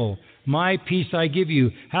fearful. My peace I give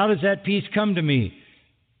you." How does that peace come to me?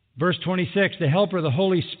 Verse 26, the Helper, the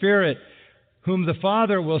Holy Spirit, whom the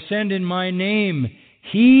Father will send in my name,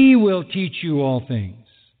 He will teach you all things.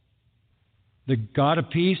 The God of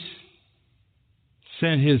peace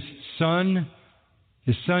sent His Son.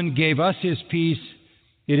 His Son gave us His peace.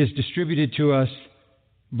 It is distributed to us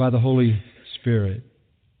by the Holy Spirit.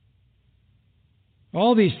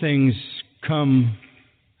 All these things come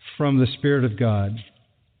from the Spirit of God.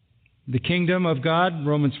 The kingdom of God,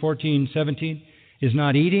 Romans 14:17, is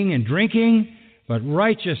not eating and drinking, but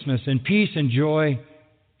righteousness and peace and joy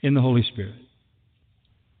in the Holy Spirit.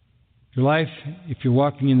 Your life, if you're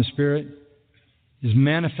walking in the Spirit, is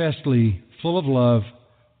manifestly full of love,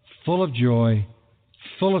 full of joy,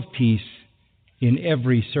 full of peace in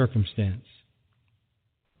every circumstance.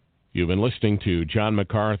 You've been listening to John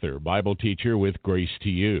MacArthur, Bible teacher with Grace to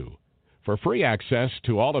You. For free access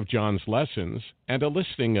to all of John's lessons and a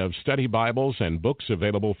listing of study Bibles and books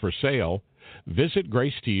available for sale, visit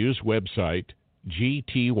Grace to You's website,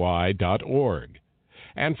 gty.org.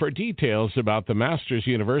 And for details about the Masters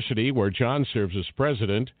University where John serves as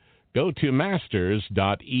president, go to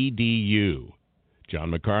masters.edu. John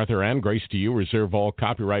MacArthur and Grace to You reserve all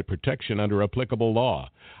copyright protection under applicable law.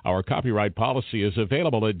 Our copyright policy is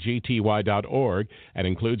available at gty.org and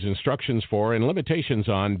includes instructions for and limitations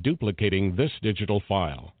on duplicating this digital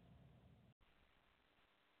file.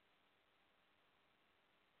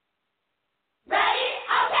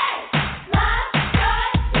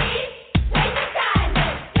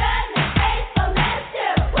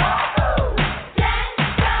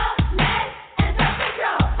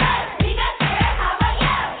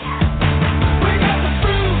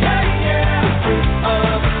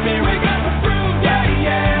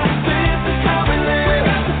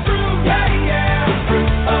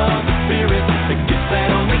 That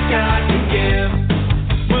only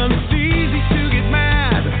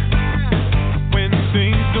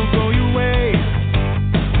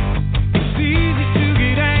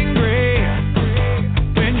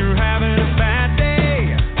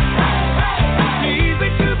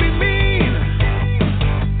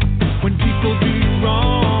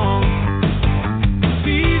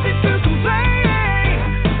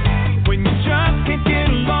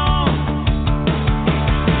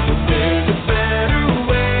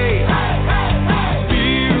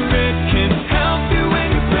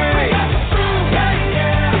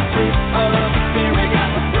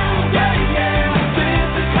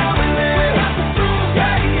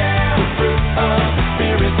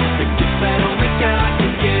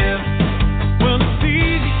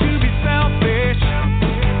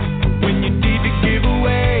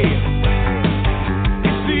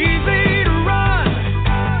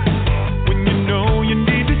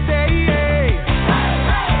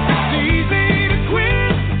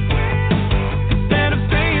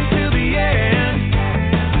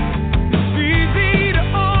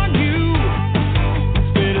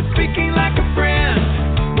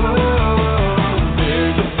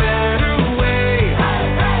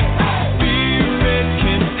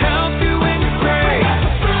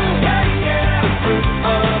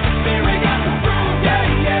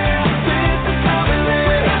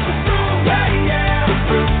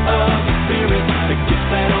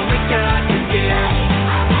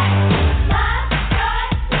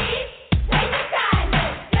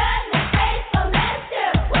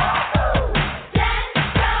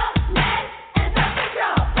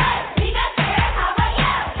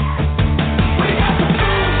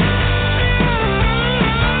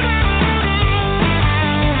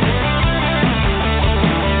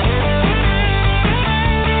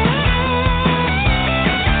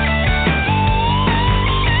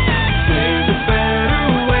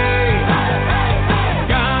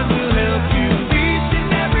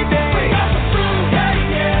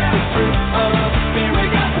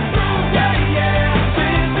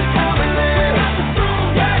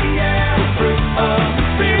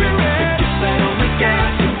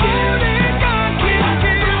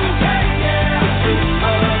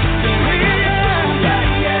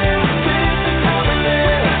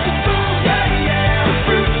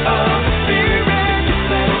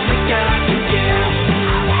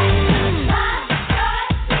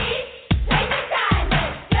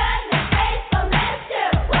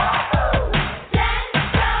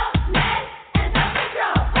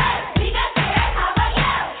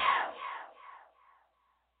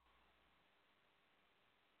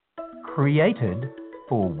created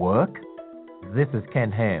for work? This is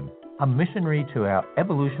Ken Ham, a missionary to our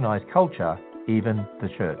evolutionized culture, even the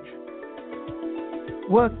church.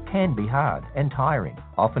 Work can be hard and tiring.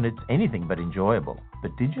 Often it's anything but enjoyable.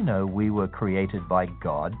 But did you know we were created by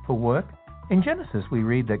God for work? In Genesis, we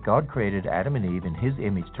read that God created Adam and Eve in his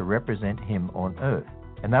image to represent him on earth,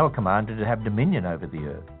 and they were commanded to have dominion over the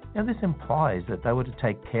earth. Now, this implies that they were to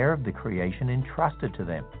take care of the creation entrusted to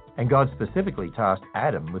them. And God specifically tasked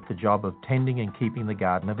Adam with the job of tending and keeping the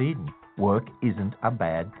Garden of Eden. Work isn't a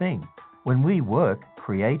bad thing. When we work,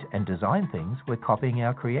 create, and design things, we're copying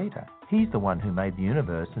our Creator. He's the one who made the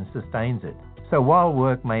universe and sustains it. So while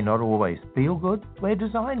work may not always feel good, we're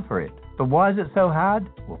designed for it. But why is it so hard?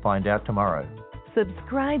 We'll find out tomorrow.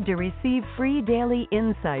 Subscribe to receive free daily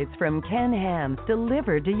insights from Ken Ham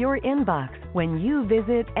delivered to your inbox when you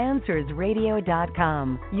visit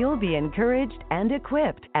AnswersRadio.com. You'll be encouraged and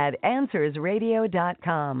equipped at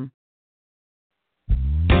AnswersRadio.com.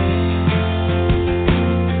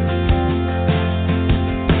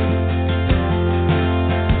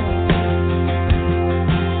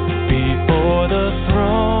 Before the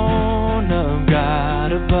throne of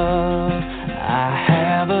God above, I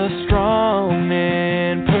have a strong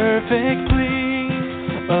and perfect plea,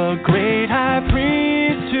 a great high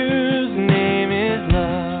priest whose name is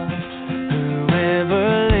love,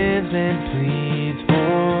 whoever lives and pleads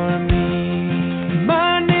for me.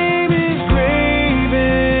 My name is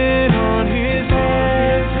graven on his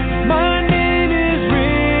head, my name is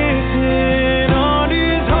written on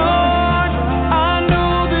his heart. I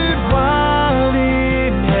know that while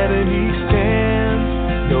in heaven he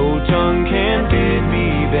stands, no tongue can bid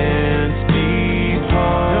me thence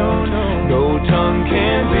depart. No tongue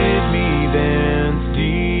can bid me thence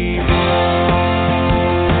depart.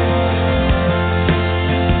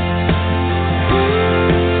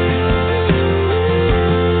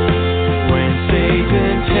 When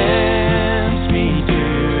Satan tempts me to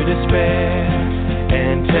despair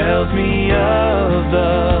and tells me of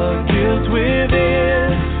the guilt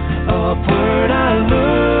within, upward I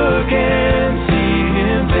look and see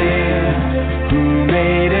him there, who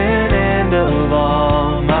made an end of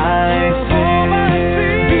all my sin.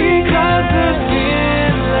 Because the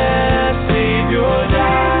sinless Savior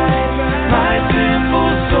died, my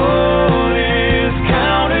sinful soul is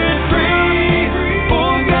counted free.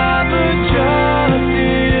 For God the just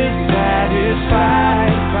is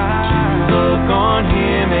satisfied to look on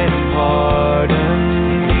him and pardon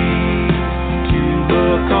me. To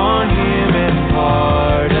look on him and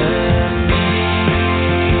pardon me.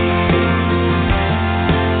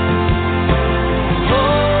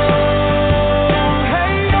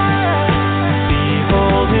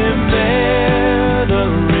 Behold him there, the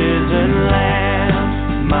risen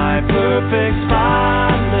Lamb, my perfect,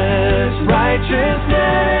 spotless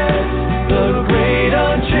righteousness, the great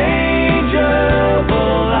unchangeable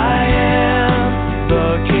I am,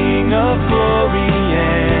 the King of glory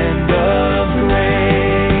and of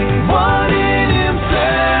grace. One in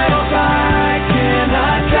himself I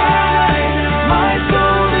cannot die, my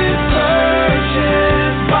soul is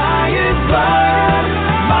purchased by his blood,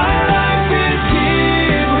 my life is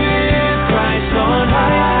hid with Christ on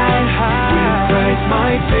high, with Christ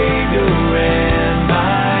my Savior and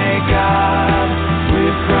my God,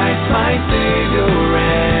 with Christ my Savior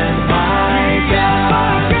and my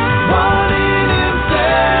God. One in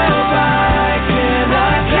himself I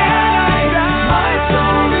cannot die, my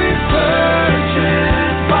soul is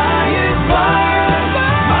purchased by his blood,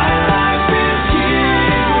 my life is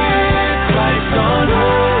hid with Christ on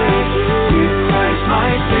high, with Christ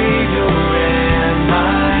my Savior and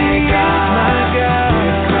my God,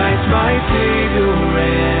 with Christ my Savior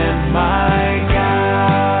and my God.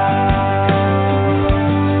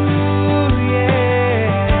 Yeah.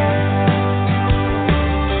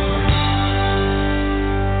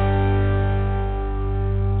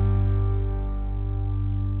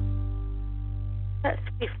 That's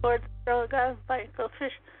Before the Throne of God by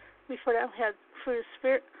Goldfish. Before that, we had Fruit of the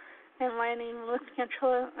Spirit. And my name is Melissa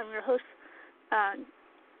Canchola. I'm your host.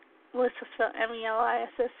 Melissa spelled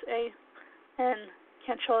Melissa, and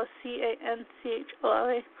Canchola,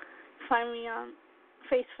 Canchola. Find me on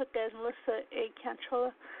Facebook as Melissa A.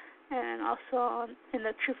 Canchola, and also in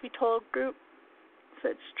the Truth Be Told group. So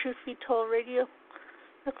it's Truth Be Told Radio.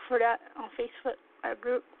 Look for that on Facebook, our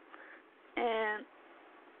group. And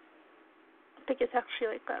I think it's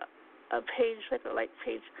actually like a page, like a like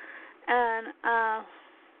page. And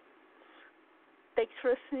thanks for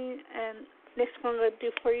listening. And next one I'm going to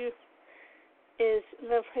do for you is I'm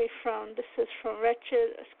going to play this is from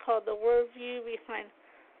Wretched. It's called The Worldview Behind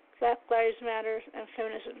Black Lives Matter and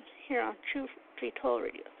Feminism here on Truth Be Told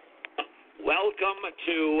Radio. Welcome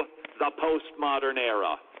to the postmodern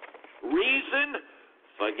era. Reason?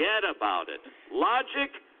 Forget about it.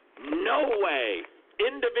 Logic? No way.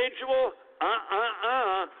 Individual?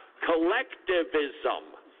 Collectivism.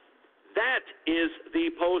 That is the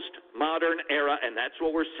postmodern era, and that's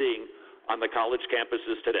what we're seeing on the college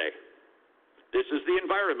campuses today. This is the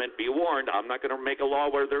environment. Be warned, I'm not going to make a law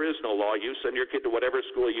where there is no law. You send your kid to whatever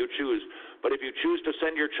school you choose. But if you choose to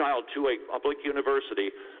send your child to a public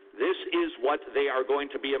university, this is what they are going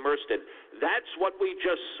to be immersed in. That's what we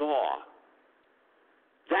just saw.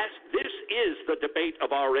 This is the debate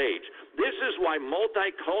of our age. This is why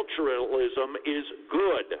multiculturalism is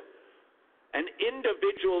good. And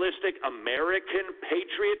individualistic American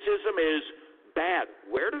patriotism is bad.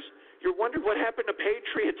 You're wondering what happened to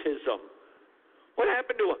patriotism? What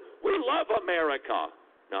happened to we love America?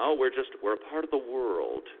 No, we're a part of the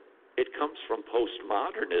world. It comes from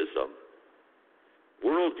postmodernism.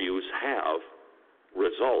 Worldviews have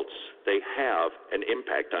results. They have an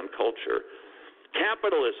impact on culture.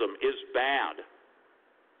 Capitalism is bad.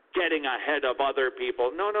 Getting ahead of other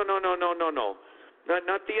people. No.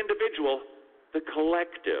 Not the individual, the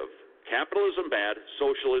collective. Capitalism bad,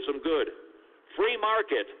 socialism good. Free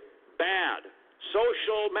market bad.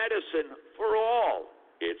 Social medicine for all,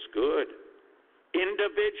 it's good.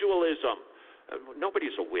 Individualism,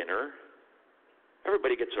 nobody's a winner.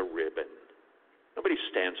 Everybody gets a ribbon. Nobody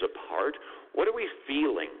stands apart. What are we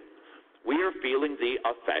feeling? We are feeling the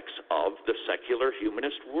effects of the secular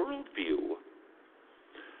humanist worldview.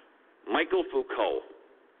 Michael Foucault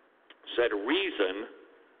said reason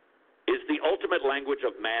is the ultimate language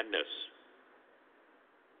of madness.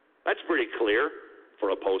 That's pretty clear for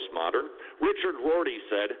a postmodern. Richard Rorty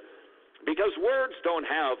said, because words don't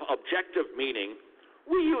have objective meaning,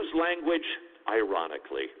 we use language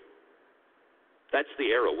ironically. That's the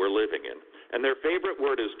era we're living in. And their favorite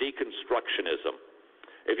word is deconstructionism.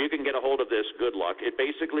 If you can get a hold of this, good luck. It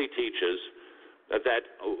basically teaches that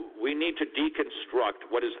we need to deconstruct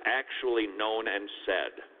what is actually known and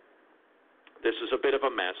said. This is a bit of a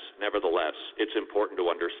mess. Nevertheless, it's important to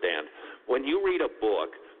understand. When you read a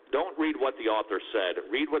book, don't read what the author said.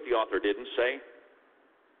 Read what the author didn't say.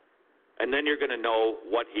 And then you're going to know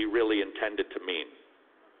what he really intended to mean.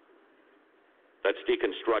 That's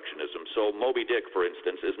deconstructionism. So Moby Dick, for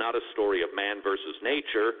instance, is not a story of man versus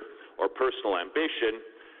nature or personal ambition.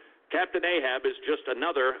 Captain Ahab is just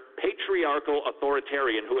another patriarchal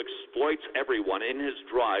authoritarian who exploits everyone in his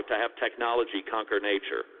drive to have technology conquer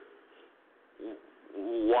nature.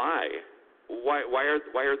 Why? Why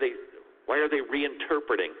are they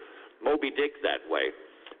reinterpreting Moby Dick that way?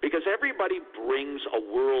 Because everybody brings a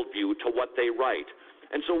worldview to what they write.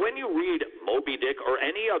 And so when you read Moby Dick or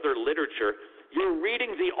any other literature, you're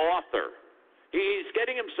reading the author. He's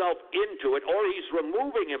getting himself into it, or he's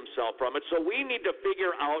removing himself from it. So we need to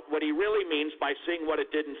figure out what he really means by seeing what it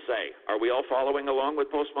didn't say. Are we all following along with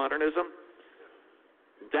postmodernism?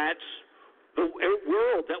 That's the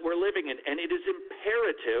world that we're living in, and it is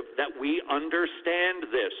imperative that we understand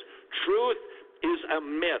this. Truth is a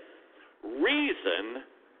myth. Reason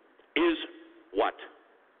is what?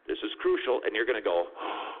 This is crucial, and you're going to go,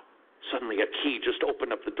 oh, suddenly a key just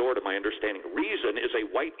opened up the door to my understanding. Reason is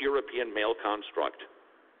a white European male construct.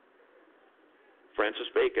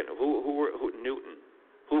 Francis Bacon, Newton,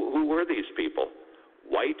 who were these people?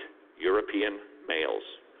 White European males.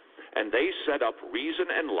 And they set up reason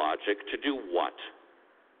and logic to do what?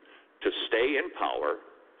 To stay in power,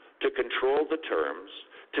 to control the terms,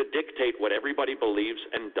 to dictate what everybody believes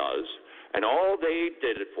and does. And all they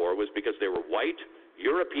did it for was because they were white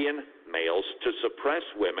European males to suppress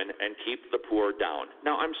women and keep the poor down.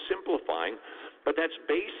 Now, I'm simplifying, but that's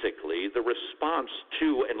basically the response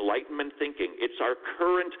to Enlightenment thinking. It's our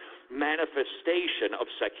current manifestation of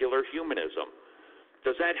secular humanism.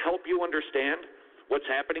 Does that help you understand what's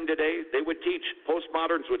happening today? They would teach,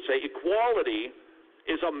 postmoderns would say, equality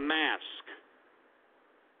is a mask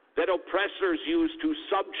that oppressors use to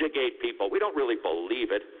subjugate people. We don't really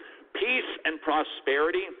believe it. Peace and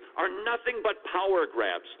prosperity are nothing but power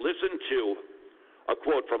grabs. Listen to a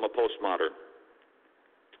quote from a postmodern,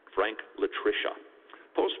 Frank Latricia.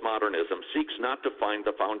 Postmodernism seeks not to find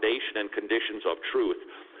the foundation and conditions of truth,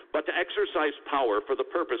 but to exercise power for the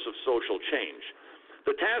purpose of social change.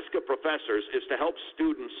 The task of professors is to help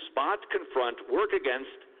students spot, confront, work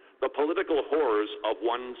against the political horrors of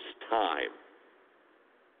one's time.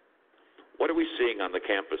 What are we seeing on the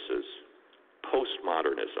campuses?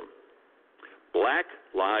 Postmodernism. Black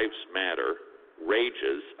Lives Matter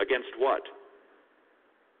rages against what?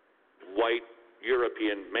 White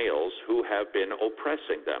European males who have been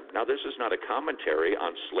oppressing them. Now, this is not a commentary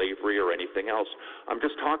on slavery or anything else. I'm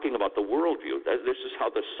just talking about the worldview. This is how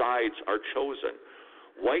the sides are chosen.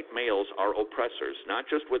 White males are oppressors, not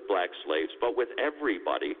just with black slaves, but with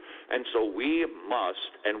everybody. And so we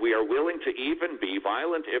must, and we are willing to even be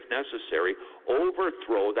violent if necessary,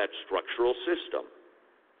 overthrow that structural system.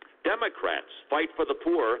 Democrats fight for the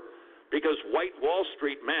poor because white Wall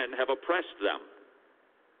Street men have oppressed them.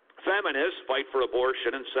 Feminists fight for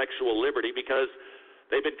abortion and sexual liberty because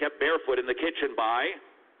they've been kept barefoot in the kitchen by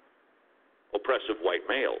oppressive white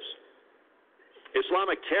males.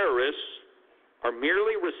 Islamic terrorists are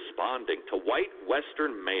merely responding to white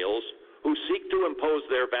Western males who seek to impose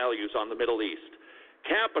their values on the Middle East.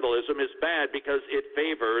 Capitalism is bad because it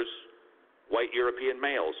favors white European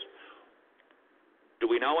males. Do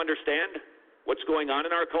we now understand what's going on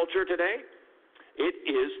in our culture today? It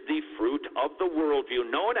is the fruit of the worldview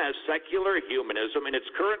known as secular humanism. In its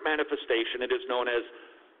current manifestation, it is known as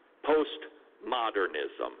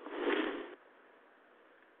postmodernism.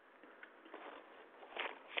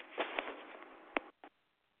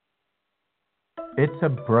 It's a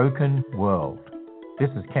broken world. This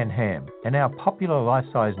is Ken Ham, and our popular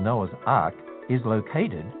life-size Noah's Ark is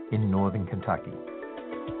located in northern Kentucky.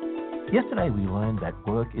 Yesterday we learned that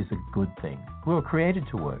work is a good thing. We were created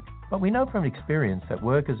to work, but we know from experience that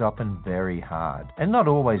work is often very hard and not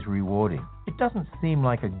always rewarding. It doesn't seem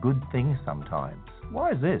like a good thing sometimes.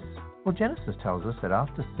 Why is this? Well, Genesis tells us that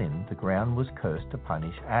after sin, the ground was cursed to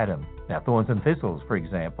punish Adam. Now, thorns and thistles, for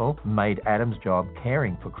example, made Adam's job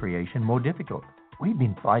caring for creation more difficult. We've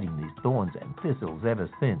been fighting these thorns and thistles ever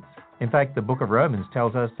since. In fact, the book of Romans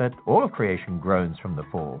tells us that all of creation groans from the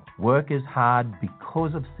fall. Work is hard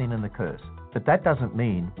because of sin and the curse. But that doesn't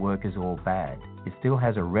mean work is all bad. It still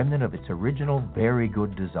has a remnant of its original, very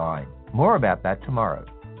good design. More about that tomorrow.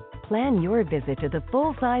 Plan your visit to the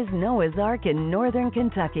full-size Noah's Ark in northern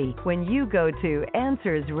Kentucky when you go to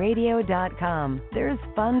AnswersRadio.com. There's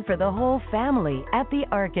fun for the whole family at the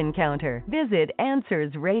Ark Encounter. Visit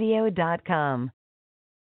AnswersRadio.com.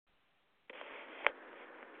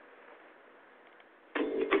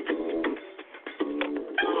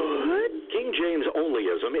 King James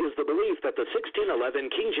onlyism is the belief that the 1611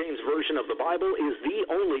 King James Version of the Bible is the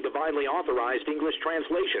only divinely authorized English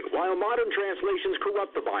translation, while modern translations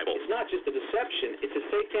corrupt the Bible. It's not just a deception, it's a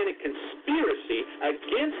satanic conspiracy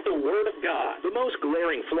against the Word of God. The most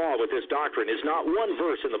glaring flaw with this doctrine is not one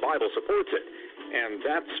verse in the Bible supports it. And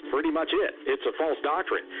that's pretty much it. It's a false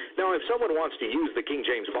doctrine. Now, if someone wants to use the King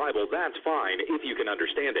James Bible, that's fine, if you can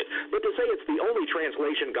understand it. But to say it's the only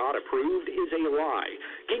translation God approved is a lie.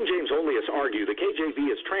 King James onlyists argue the KJV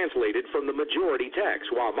is translated from the majority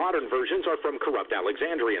text, while modern versions are from corrupt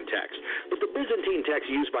Alexandrian text. But the Byzantine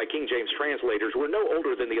texts used by King James translators were no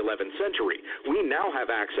older than the 11th century. We now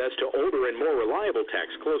have access to older and more reliable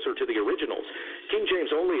texts closer to the originals. King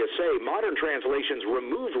James onlyists say modern translations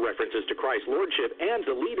remove references to Christ's lordship and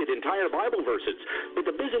deleted entire Bible verses. But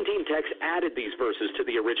the Byzantine text added these verses to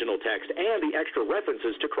the original text and the extra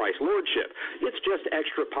references to Christ's lordship. It's just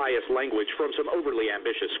extra pious language from some overly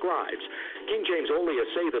ambitious scribes. King James onlyists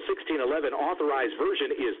say the 1611 authorized version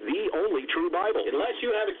is the only true Bible. Unless you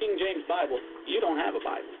have a King James Bible, you don't have a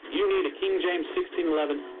Bible. You need a King James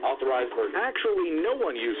 1611 authorized version. Actually, no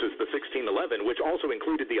one uses the 1611, which also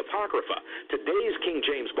included the Apocrypha. Today's King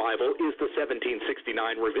James Bible is the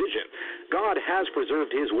 1769 revision. God has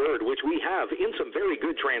preserved his word, which we have in some very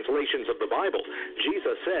good translations of the Bible.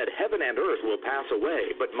 Jesus said, "Heaven and earth will pass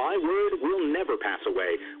away, but my word will never pass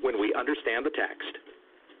away," when we understand the text.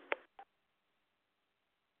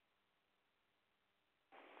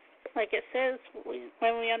 Like it says,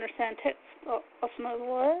 when we understand text, also known as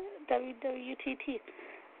what? WWTT.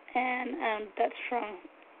 And that's from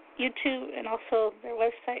YouTube and also their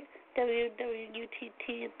website,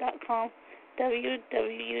 www.utt.com.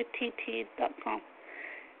 www.utt.com.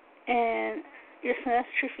 And you're listening to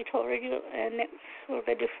Truth Be Told Radio, and next we're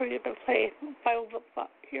ready for you to play Bible Book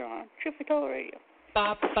Bop here on Truth Be Told Radio.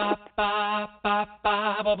 Bop, bop, bop, bop,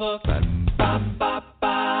 Bible book. Bop, bop,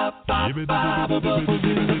 bop, bop, Bible book. We'll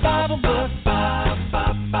do the Bible book. Bop,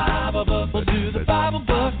 bop, Bible book. We'll do the Bible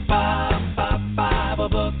book. Bop, bop, Bible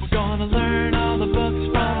book. We're gonna learn all the books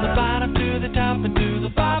from the bottom to the top and do the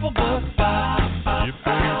Bible book. Bop, bop,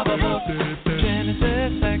 Bible book.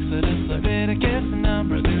 Genesis, Exodus, Leviticus, and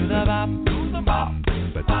Numbers. Do the bop, bop,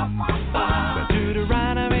 bop, bop.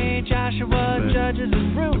 Deuteronomy, Joshua, Judges,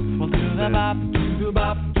 and Ruth. We'll do the bop,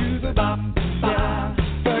 bop, bop, yeah.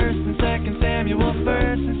 First and Second Samuel,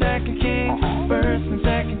 First and Second Kings, First and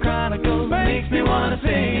Second Chronicles. Makes me wanna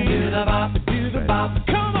sing and do the bop,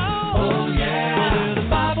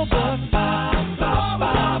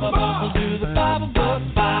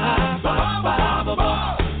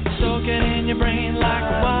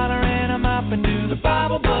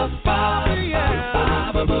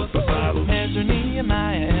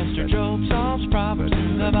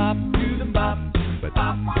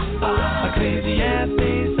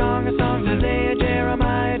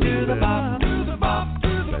 do the bop, do the bop,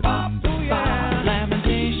 do the bop, oh yeah.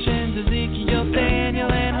 Lamentations, Ezekiel,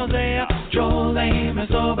 Daniel, and Hosea, Joel,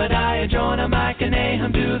 Amos, Obadiah, Jonah, Mike, and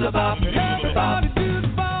Nahum, do the bop, everybody do the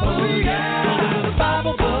bop, oh yeah. Do the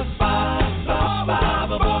Bible book, bop, bop,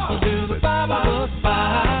 Bible book, we'll do the Bible book,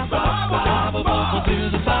 bop, bop, Bible book, we'll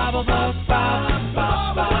do the Bible book, bop,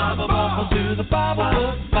 bop, Bible book, we'll do the Bible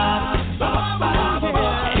book, bop, bop, Bible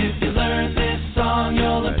book. If you learn this song,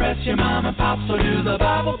 you'll impress your mom and pop, so do the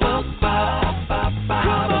Bible book, bop, bop,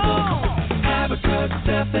 Bible book. Habakkuk,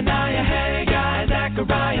 Zephaniah, Haggai,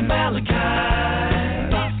 Zechariah, Malachi.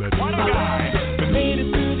 Read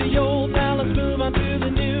it through the old, now let's move on to the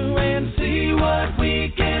new and see what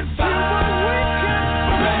we can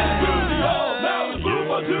find. Read it through the old, now let's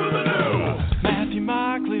move on to the new. Matthew,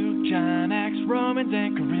 Mark, Luke, John, Acts, Romans,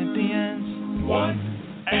 and Corinthians. 1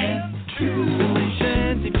 and 2.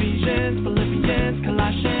 Galatians, Ephesians, Philippians,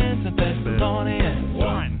 Colossians, and Thessalonians.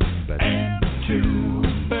 1 and 2.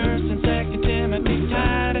 1st and 2nd Timothy,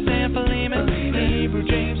 Titus, and Philemon. Hebrew,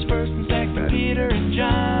 James, 1st and 2nd Peter, and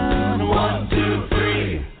John. 1, 2,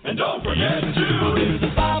 3, and don't forget to do the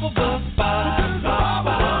Bible book,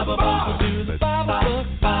 Bible book. Do the Bible book,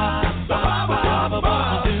 Bible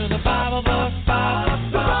book. Do the Bible book,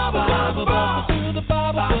 Bible book. Do the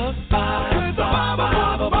Bible book,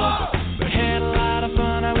 Bible book. We had a lot of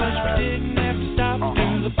fun. I wish we didn't have to stop.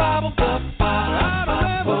 Do the Bible book,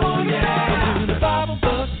 Bible. Oh yeah. Do the Bible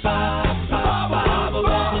book, Bible book. Do the Bible book, Bible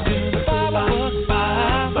book. Do the Bible book,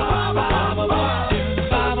 Bible book. Do the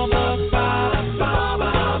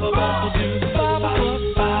Bible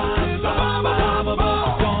book, Bible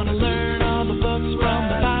book. Gonna learn all the books from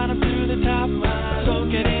the bottom to the top.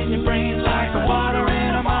 Soak it in your brain like the water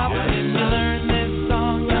in a mop. If you learn this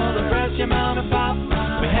song, you'll impress your mom and pop.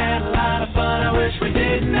 We had a lot of fun. I wish we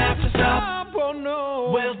didn't have to stop. Oh no.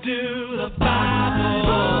 We'll do the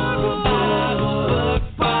Bible book,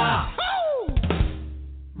 Bible.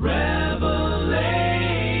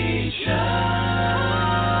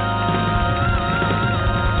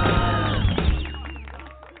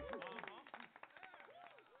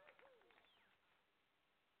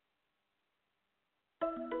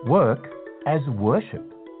 Work as worship.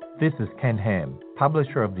 This is Ken Ham,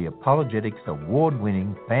 publisher of the Apologetics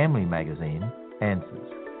award-winning family magazine, Answers.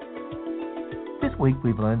 This week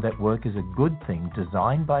we've learned that work is a good thing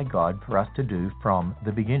designed by God for us to do from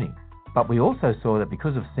the beginning. But we also saw that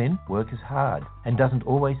because of sin, work is hard and doesn't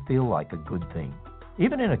always feel like a good thing.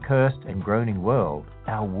 Even in a cursed and groaning world,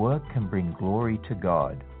 our work can bring glory to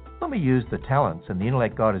God. When we use the talents and the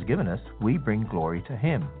intellect God has given us, we bring glory to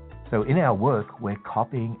Him. So in our work, we're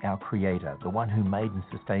copying our Creator, the one who made and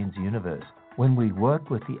sustains the universe. When we work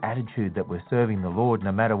with the attitude that we're serving the Lord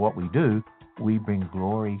no matter what we do, we bring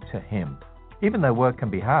glory to Him. Even though work can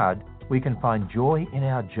be hard, we can find joy in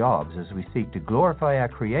our jobs as we seek to glorify our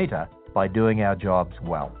Creator by doing our jobs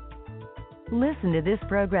well. Listen to this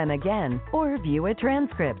program again or view a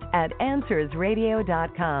transcript at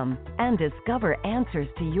AnswersRadio.com and discover answers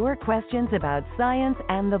to your questions about science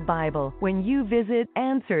and the Bible when you visit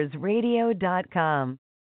AnswersRadio.com.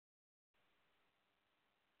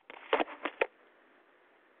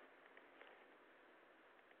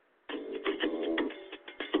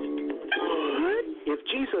 If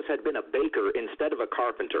Jesus had been a baker instead of a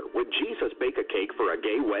carpenter, would Jesus bake a cake for a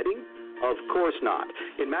gay wedding? Of course not.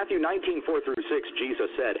 In Matthew 19:4-6, Jesus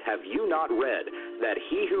said, "Have you not read that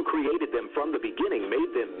he who created them from the beginning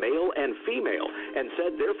made them male and female, and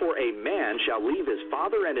said, therefore a man shall leave his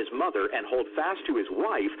father and his mother and hold fast to his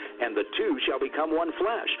wife, and the two shall become one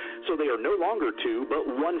flesh. So they are no longer two, but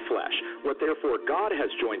one flesh. What therefore God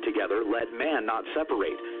has joined together, let man not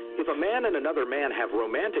separate." If a man and another man have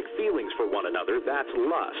romantic feelings for one another, that's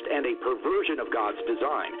lust and a perversion of God's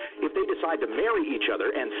design. If they decide to marry each other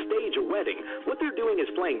and stage a wedding, what they're doing is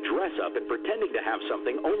playing dress up and pretending to have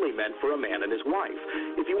something only meant for a man and his wife.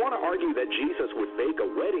 If you want to argue that Jesus would bake a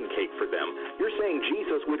wedding cake for them, you're saying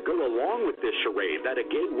Jesus would go along with this charade that a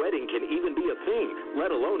gay wedding can even be a thing,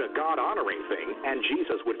 let alone a God-honoring thing, and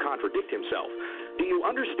Jesus would contradict himself. Do you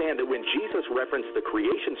understand that when Jesus referenced the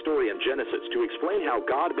creation story in Genesis to explain how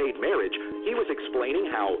God made marriage, he was explaining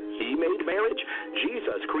how he made marriage?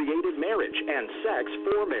 Jesus created marriage and sex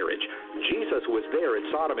for marriage. Jesus was there at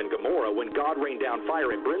Sodom and Gomorrah when God rained down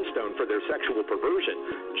fire and brimstone for their sexual perversion.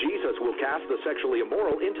 Jesus will cast the sexually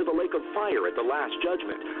immoral into the lake of fire at the last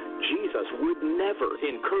judgment. Jesus would never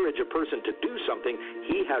encourage a person to do something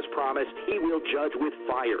he has promised he will judge with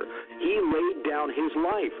fire. He laid down his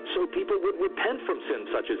life so people would repent from sin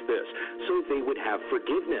such as this, so they would have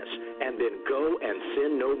forgiveness and then go and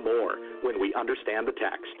sin no more when we understand the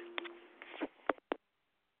text.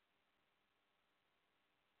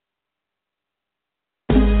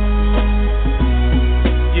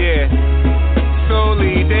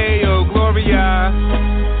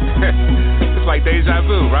 like deja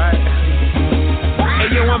vu, right?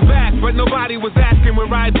 Hey yo, I'm back, but nobody was asking where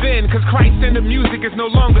I've been, cause Christ in the music is no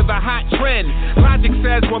longer the hot trend. Logic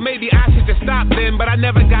says, well maybe I should just stop then, but I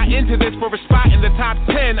never got into this for a spot in the top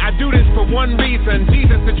 10. I do this for one reason,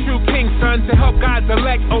 Jesus the true king, son, to help God's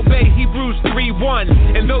elect obey Hebrews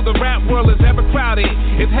 3:1. And though the rap world is ever crowded,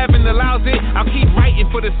 if heaven allows it, I'll keep writing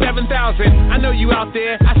for the 7,000. I know you out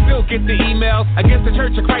there, I still get the emails. I guess the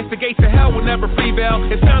Church of Christ, the gates of hell will never prevail.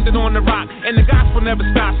 It's founded on the rock, and the gospel never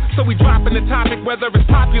stops. So we dropping the topic, whether it's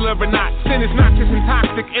popular or not. Sin is not just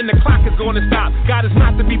toxic, and the clock is going to stop. God is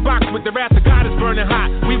not to be boxed with, the wrath of God is burning hot.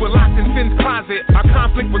 We were locked in sin's closet, our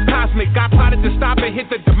conflict was cosmic. God plotted to stop it, hit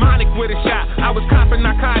the demonic with a shot. I was copping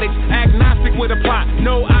narcotics, agnostic with a plot.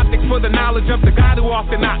 No optics for the knowledge of the God who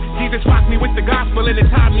often not. Jesus rocked me with the gospel and it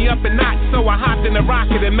tied me up in knots. So I hopped in a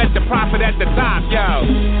rocket and met the prophet at the top. Yo,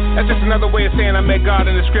 that's just another way of saying I met God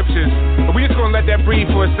in the scriptures. But we just gonna let that breathe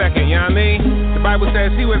for a second, you know what I mean? The Bible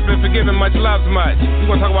says he who has been forgiven much loves much. We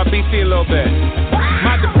gonna talk about BC a little bit.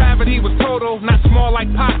 My depravity was total, not small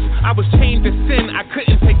like pops. I was chained to sin, I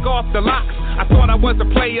couldn't take off the locks. I thought I was a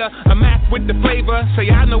player, a Mac with the flavor. Say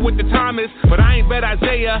I know what the time is, but I ain't read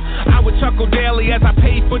Isaiah. I would chuckle daily as I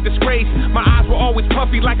paid for disgrace. My eyes were always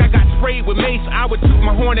puffy like I got sprayed with mace. I would toot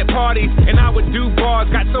my horn at parties, and I would do bars.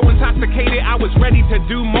 Got so intoxicated, I was ready to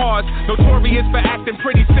do Mars. Notorious for acting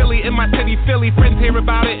pretty silly in my city, Philly. Friends hear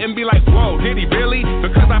about it and be like, whoa, did he really?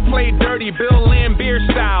 Because I played dirty, Bill Lambier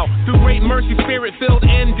style. Through great mercy, spirit-filled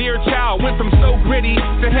and dear child. Went from so gritty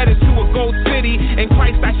to headed to a gold city. In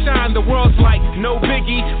Christ I shine, the world's like, no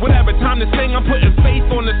biggie. Whatever, time to sing, I'm putting faith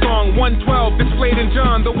on the song. 112, displayed in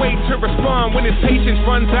John, the way to respond. When his patience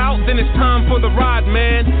runs out, then it's time for the ride,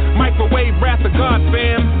 man. Microwave, wrath of God,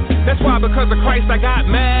 fam. That's why because of Christ I got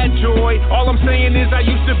mad joy. All I'm saying is I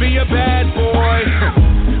used to be a bad boy.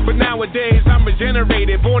 But nowadays I'm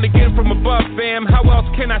regenerated, born again from above, fam. How else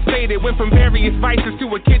can I say that? Went from various vices to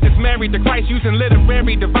a kid that's married to Christ, using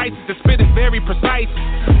literary devices to spit it very precise.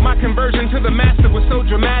 My conversion to the master was so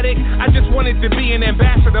dramatic, I just wanted to be an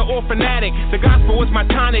ambassador or fanatic. The gospel was my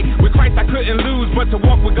tonic, with Christ I couldn't lose. But to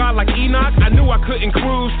walk with God like Enoch, I knew I couldn't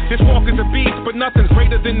cruise. This walk is a beast, but nothing's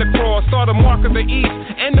greater than the cross. Saw the mark of the east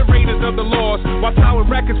and the raiders of the lost. While Tower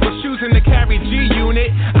Records was choosing to carry G-Unit,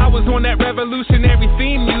 I was on that revolutionary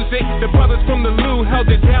theme music. The brothers from the Lou held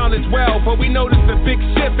it down as well, but we noticed a big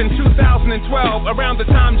shift in 2012. Around the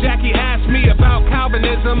time Jackie asked me about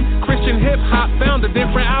Calvinism, Christian hip-hop found a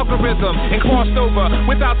different algorithm and crossed over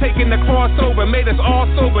without taking the crossover. Made us all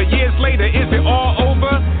sober. Years later, is it all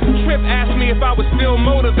over? Trip asked me if I was still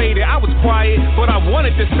motivated. I was quiet, but I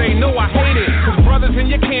wanted to say no, I hate it. Cause brothers in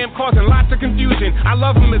your camp causing lots of confusion. I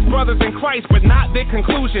love them as brothers in Christ, but not their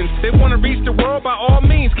conclusions. They want to reach the world, by all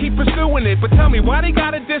means, keep pursuing it. But tell me, why they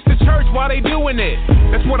gotta diss the church while they doing it?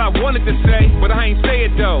 That's what I wanted to say, but I ain't say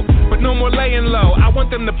it though. But no more laying low, I want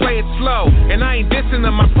them to play it slow. And I ain't dissing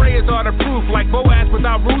them, my prayers are the proof. Like Boaz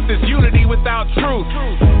without Ruth is unity without truth.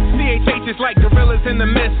 CHH is like gorillas in the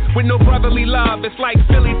mist, with no brotherly love, it's like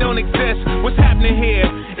Philly don't exist. What's happening here?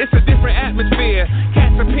 It's a different atmosphere.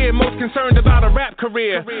 Cats appear most concerned about a rap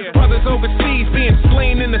career. Brothers overseas being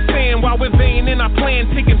slain in the sand, while we're vain in our plans,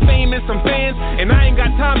 seeking fame and some fans. And I ain't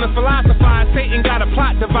got time to philosophize, Satan got a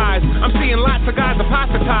plot devised. I'm seeing lots of guys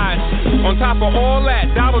apostatized. On top of all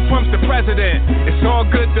that, Donald Trump's the president. It's all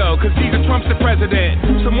good though, cause Jesus Trump's the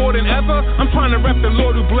president. So more than ever, I'm trying to rep the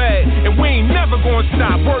Lord who bled. And we ain't never gonna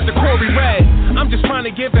stop, word to Corey Red. I'm just trying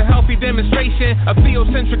to give a healthy demonstration of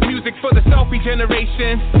theocentric music for the selfie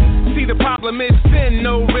generation. See, the problem is sin,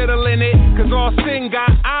 no riddle in it. Cause all sin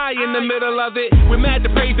got I in the middle of it. We're mad,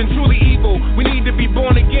 depraved, and truly evil. We need to be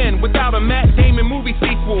born again without a Matt Damon movie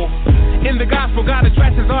sequel. In the gospel, God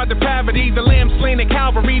addresses our depravity. The lamb slain at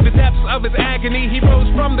Calvary, the depths of his agony. He rose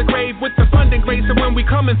from the grave with abundant grace. And when we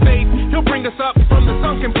come in faith, he'll bring us up from the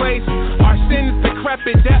sunken place. Our sins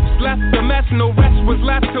decrepit, depths left the mess. No rest was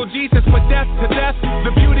left till Jesus put death to death.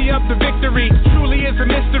 The beauty of the victory truly is a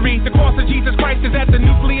mystery. The cross of Jesus Christ is at the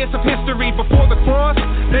nucleus of history. Before the cross,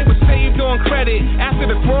 they were saved on credit. After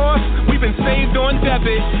the cross, we've been saved on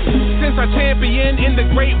debit. Since our champion in the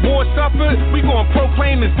great war suffered, we gon'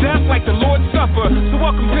 proclaim his death like the Lord's Supper. So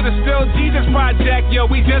welcome to the Still Jesus Project. Yo,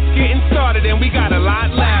 we just getting started and we got a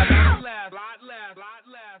lot left.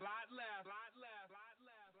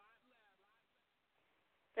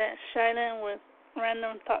 That's Shining with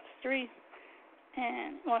Random Thoughts 3.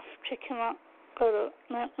 And want to check him out, go to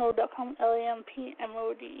lampmode.com,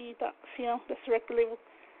 lampmode.com. That's the record label.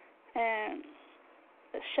 And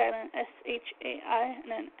it's Shining, S-H-A-I,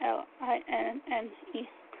 and then L-I-N-N-E.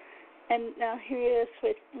 And now here he is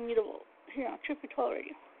with Immutable, here on Triple 12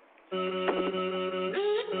 Radio.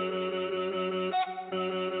 Lord,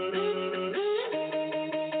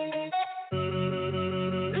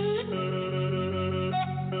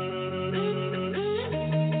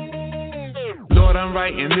 I'm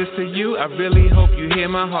writing this to you. I really hope you hear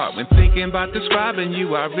my heart. When thinking about describing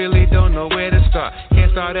you, I really don't know where to start.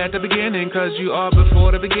 Can't start at the beginning, cause you are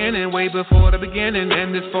before the beginning, way before the beginning.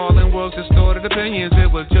 And this fallen world's distorted opinions. It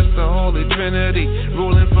was just the Holy Trinity,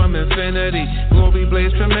 ruling from infinity. Glory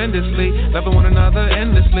blazed tremendously, loving one another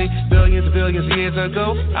endlessly. Billions and billions of years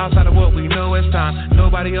ago, outside of what we know as time.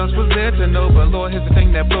 Nobody else was there to know, but Lord, here's the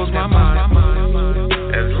thing that blows my mind.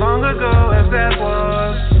 As long ago as that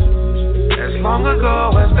was, as long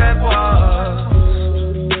ago as that was,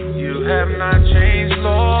 you have not changed,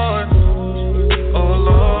 Lord. Oh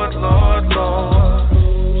Lord, Lord, Lord.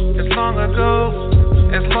 As long ago,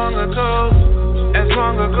 as long ago, as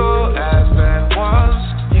long ago as that was,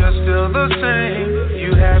 you're still the same.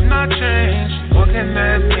 You have not changed. What can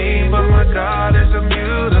that mean? But my God is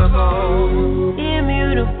immutable.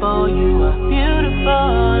 Immutable, you are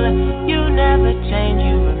beautiful. You never change,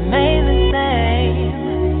 you remain the same.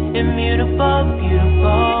 Immutable,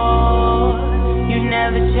 beautiful. You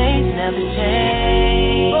never change, never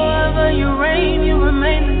change. Forever you reign, you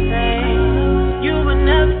remain the same. You will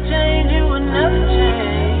never change, you will never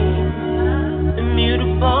change.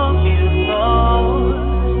 Immutable, beautiful.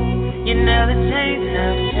 You never change,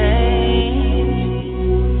 never change.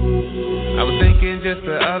 I was thinking just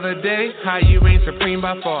the other day how you reign supreme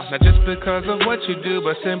by far. Not just because of what you do,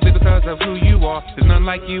 but simply because of who you are. There's none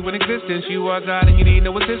like you in existence. You are God and you need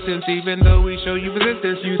no assistance. Even though we show you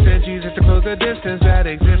resistance, you sent Jesus to close the distance that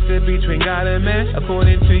existed between God and man,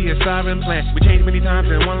 according to your sovereign plan. We changed many times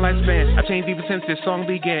in one lifespan. I've changed even since this song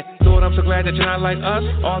began. Lord, I'm so glad that you're not like us.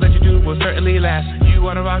 All that you do will certainly last. You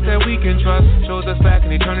are the rock that we can trust. Shows us back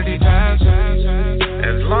in eternity past.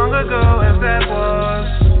 As long ago as that was,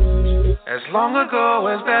 as long ago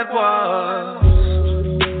as that was,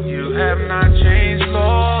 you have not changed,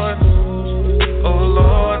 Lord. Oh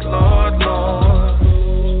Lord, Lord, Lord.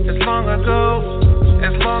 As long ago,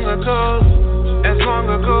 as long ago, as long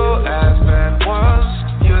ago as that was,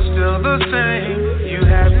 you're still the same. You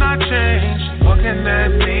have not changed. What can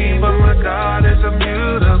that mean? But my God is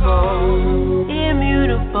immutable.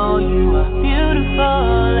 Immutable, you are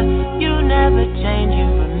beautiful. You never change, you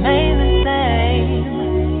remain the same.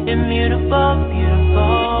 Immutable,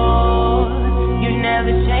 beautiful. You never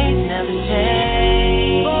change, never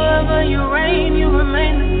change. Forever you reign, you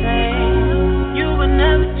remain the same. You will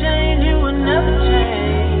never change, you will never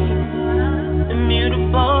change.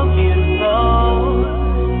 Immutable, beautiful.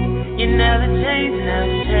 You never change,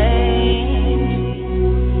 never change.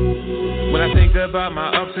 When I think about my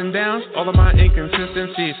ups and downs, all of my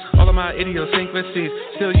inconsistencies, all of my idiosyncrasies,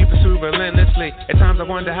 still you pursue relentlessly. At times I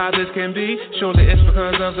wonder how this can be. Surely it's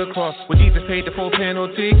because of the cross, where Jesus paid the full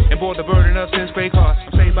penalty and bore the burden of sin's great cost.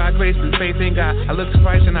 I'm saved by grace through faith in God. I look to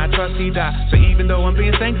Christ and I trust He died. So even though I'm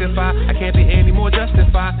being sanctified, I can't be any more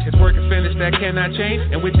justified. His work is finished, that cannot change.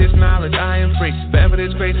 And with this knowledge I am free. Forever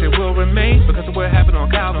this grace it will remain, because of what happened on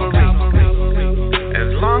Calvary.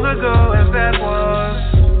 As long ago as that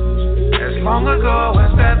was, as long ago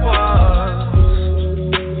as that was,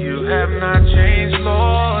 you have not changed,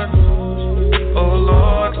 Lord. Oh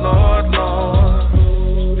Lord, Lord, Lord.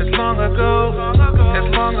 As long ago, as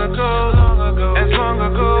long ago, as long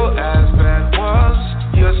ago as that was,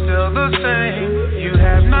 you're still the same. You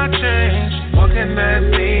have not changed. What can that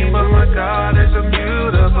mean? But my God is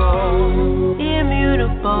immutable.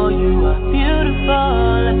 Immutable, you are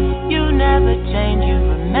beautiful. You never change, you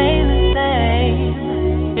remain the same.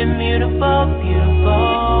 Immutable,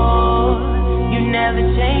 beautiful. You never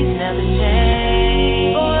change, never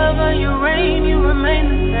change. Forever you reign, you remain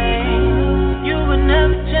the same. You will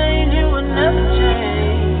never change, you will never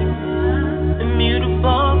change.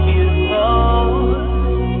 Immutable, beautiful.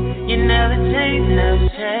 You never change, never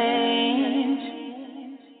change.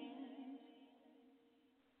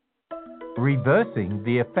 Reversing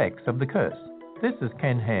the effects of the curse. This is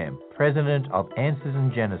Ken Ham, President of Answers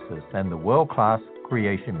in Genesis and the world-class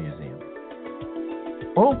Creation Museum.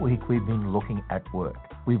 All week we've been looking at work.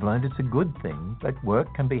 We've learned it's a good thing, but work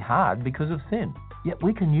can be hard because of sin. Yet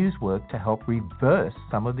we can use work to help reverse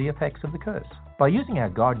some of the effects of the curse. By using our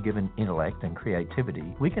God-given intellect and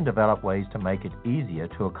creativity, we can develop ways to make it easier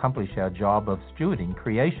to accomplish our job of stewarding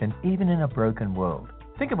creation even in a broken world.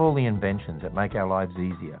 Think of all the inventions that make our lives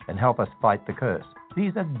easier and help us fight the curse.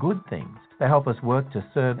 These are good things. They help us work to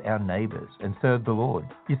serve our neighbors and serve the Lord.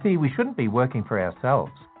 You see, we shouldn't be working for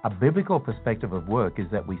ourselves. A biblical perspective of work is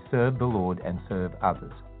that we serve the Lord and serve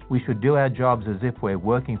others. We should do our jobs as if we're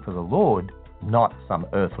working for the Lord, not some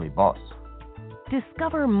earthly boss.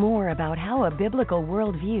 Discover more about how a biblical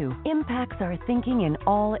worldview impacts our thinking in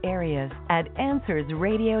all areas at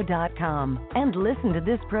AnswersRadio.com. And listen to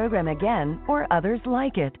this program again or others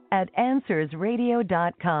like it at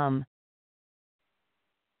AnswersRadio.com.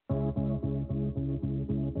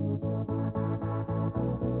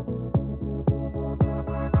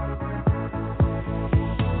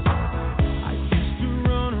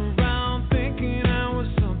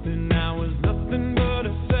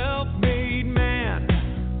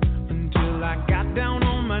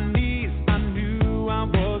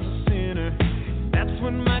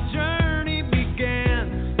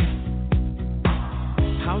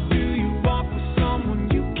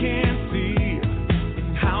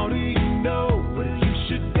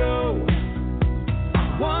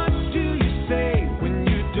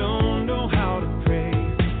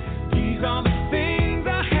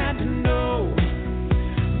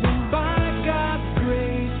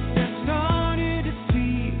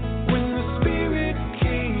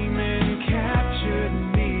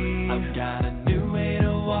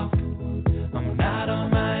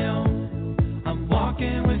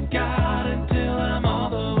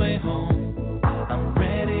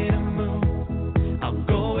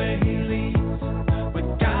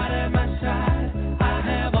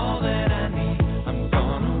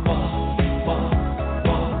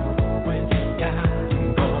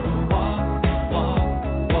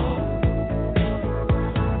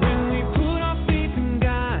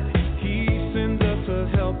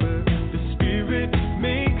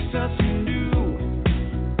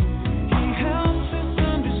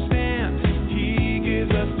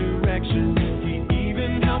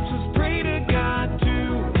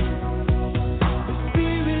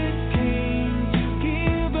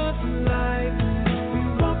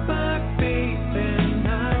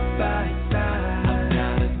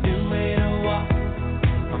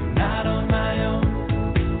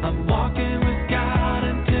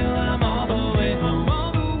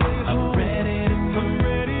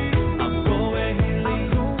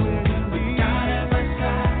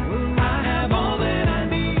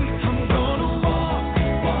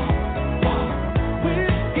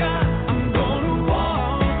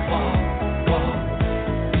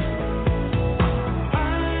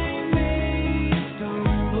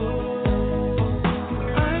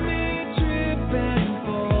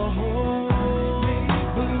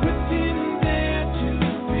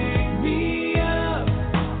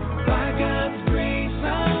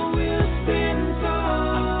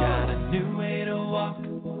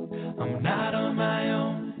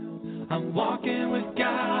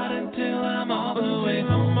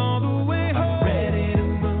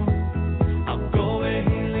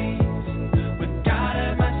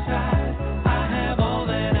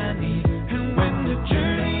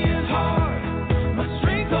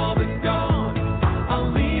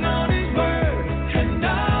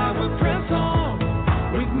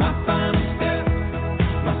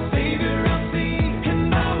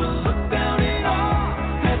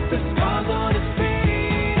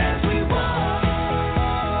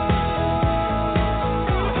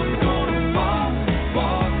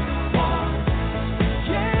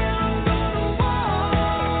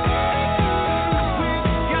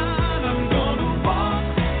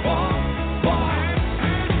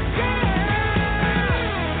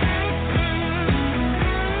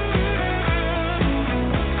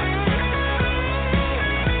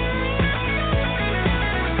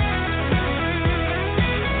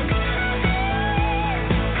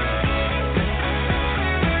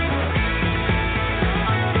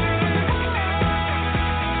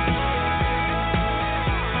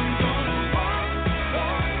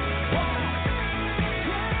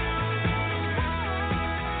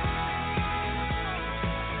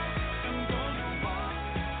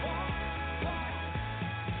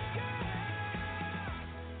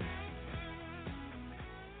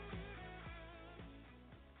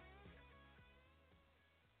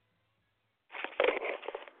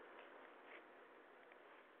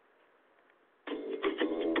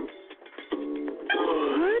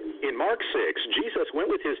 In Mark 6, Jesus went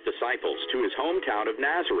with his disciples to his hometown of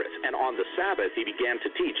Nazareth, and on the Sabbath he began to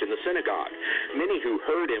teach in the synagogue. Many who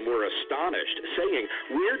heard him were astonished, saying,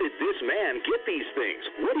 "Where did this man get these things?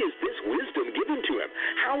 What is this wisdom given to him?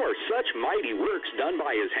 How are such mighty works done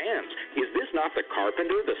by his hands? Is this not the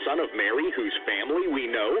carpenter, the son of Mary, whose family we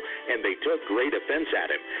know?" And they took great offense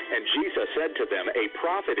at him. And Jesus said to them, "A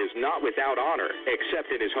prophet is not without honor,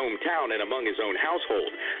 except in his hometown and among his own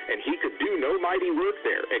household." And he could do no mighty work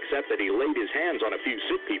there, except that he laid his hands on a few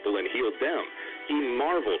sick people and healed them. He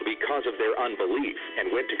marveled because of their unbelief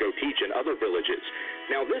and went to go teach in other villages.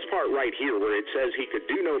 Now, this part right here where it says he could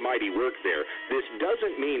do no mighty work there, this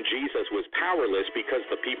doesn't mean Jesus was powerless because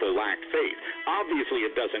the people lacked faith. Obviously,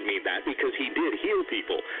 it doesn't mean that because he did heal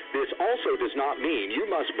people. This also does not mean you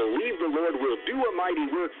must believe the Lord will do a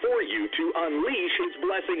mighty work for you to unleash his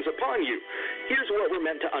blessings upon you. Here's what we're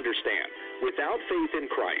meant to understand. Without faith in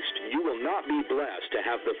Christ, you will not be blessed to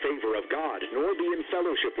have the favor of God, nor be in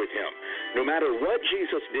fellowship with him. No matter what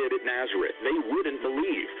Jesus did at Nazareth, they wouldn't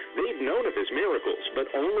believe. They've known of his miracles, but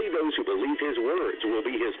only those who believe his words will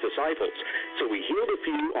be his disciples. So he healed a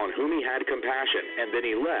few on whom he had compassion, and then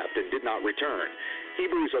he left and did not return.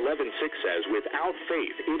 Hebrews 11:6 says, without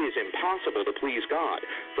faith it is impossible to please God,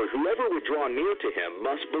 for whoever would draw near to him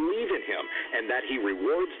must believe in him, and that he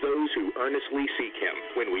rewards those who earnestly seek him,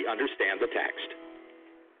 when we understand the text.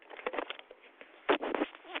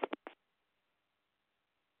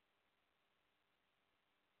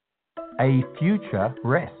 A future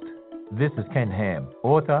rest. This is Ken Ham,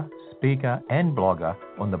 author, speaker, and blogger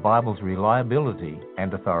on the Bible's reliability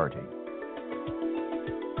and authority.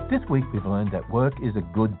 This week we've learned that work is a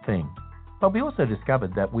good thing, but we also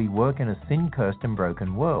discovered that we work in a sin-cursed and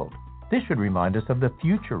broken world. This should remind us of the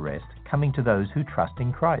future rest coming to those who trust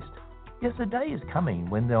in Christ. Yes, a day is coming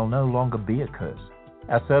when there'll no longer be a curse.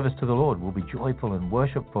 Our service to the Lord will be joyful and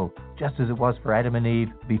worshipful, just as it was for Adam and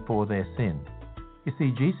Eve before their sin. You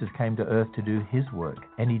see, Jesus came to earth to do his work,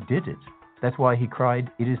 and he did it. That's why he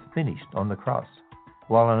cried, "It is finished," on the cross.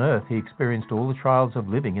 While on earth, he experienced all the trials of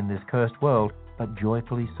living in this cursed world, but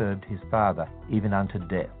joyfully served his Father, even unto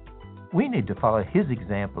death. We need to follow his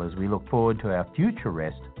example as we look forward to our future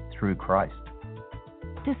rest through Christ.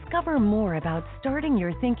 Discover more about starting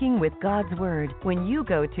your thinking with God's Word when you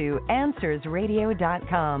go to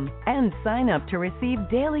AnswersRadio.com and sign up to receive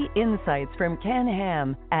daily insights from Ken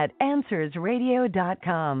Ham at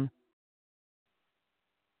AnswersRadio.com.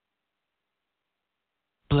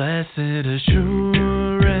 Blessed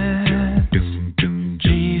assurance,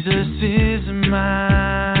 Jesus is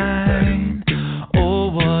mine.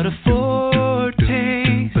 Oh, what a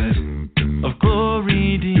foretaste of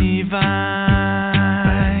glory divine,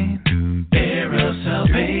 heir of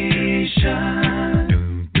salvation,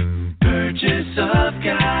 purchase of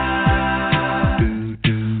God,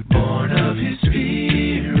 born of his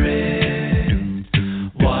Spirit,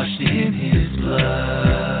 washed in his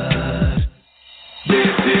blood.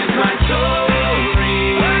 This is my story.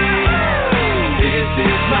 This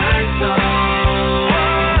is my song.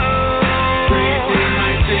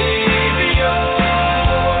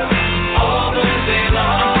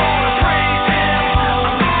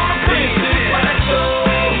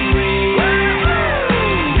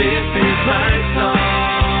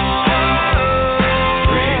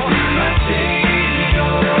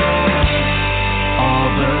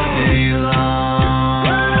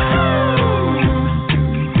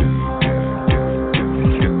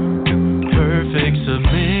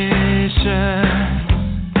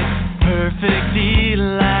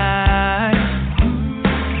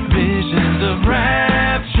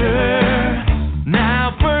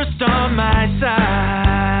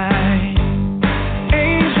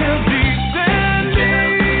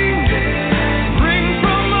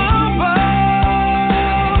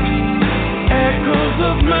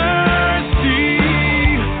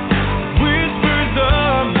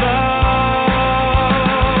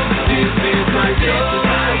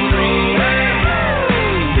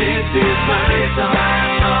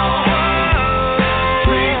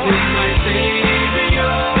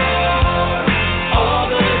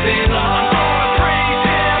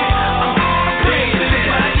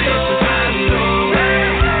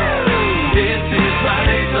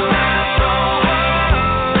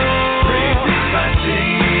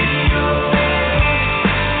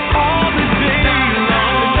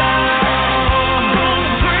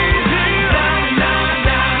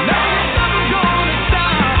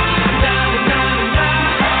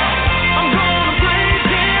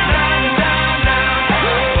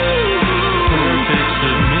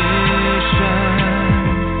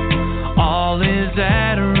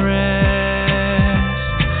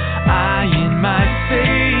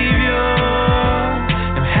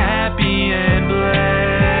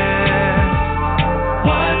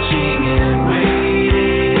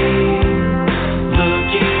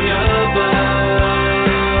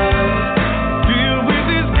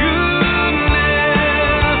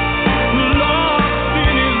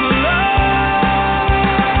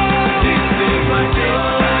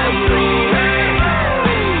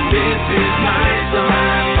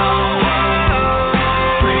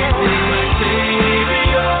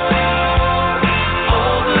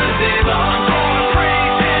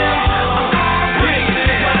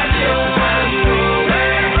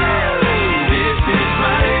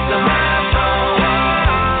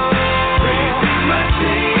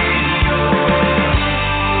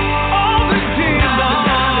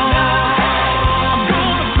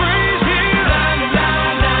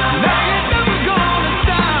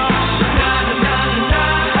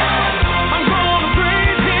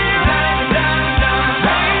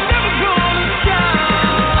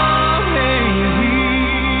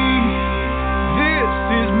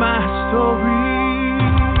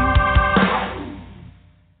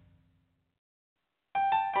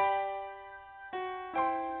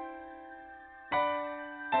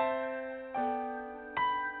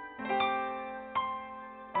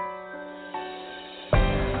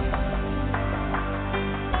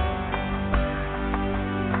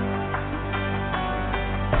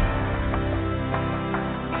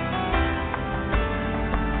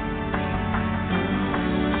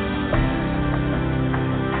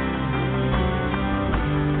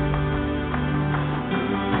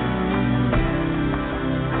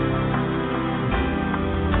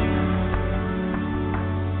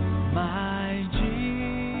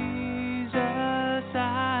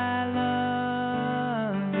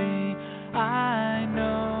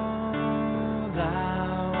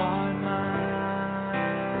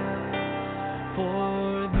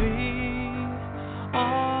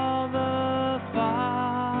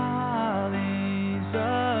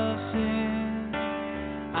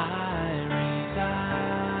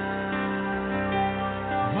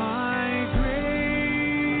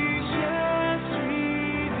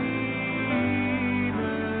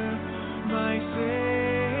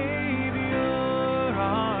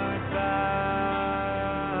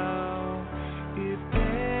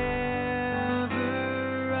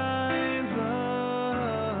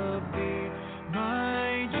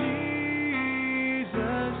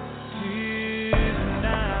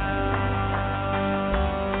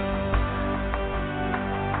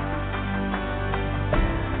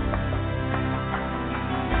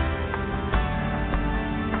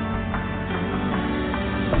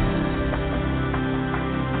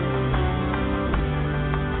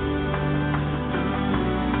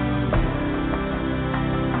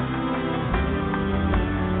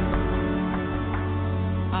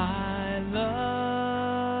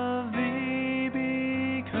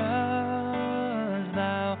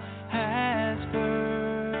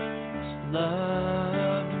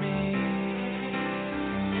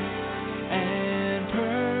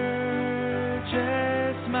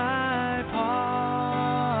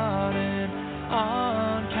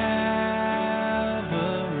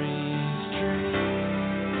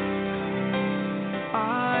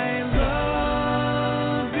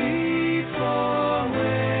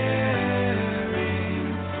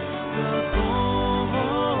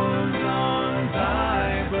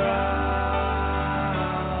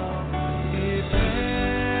 If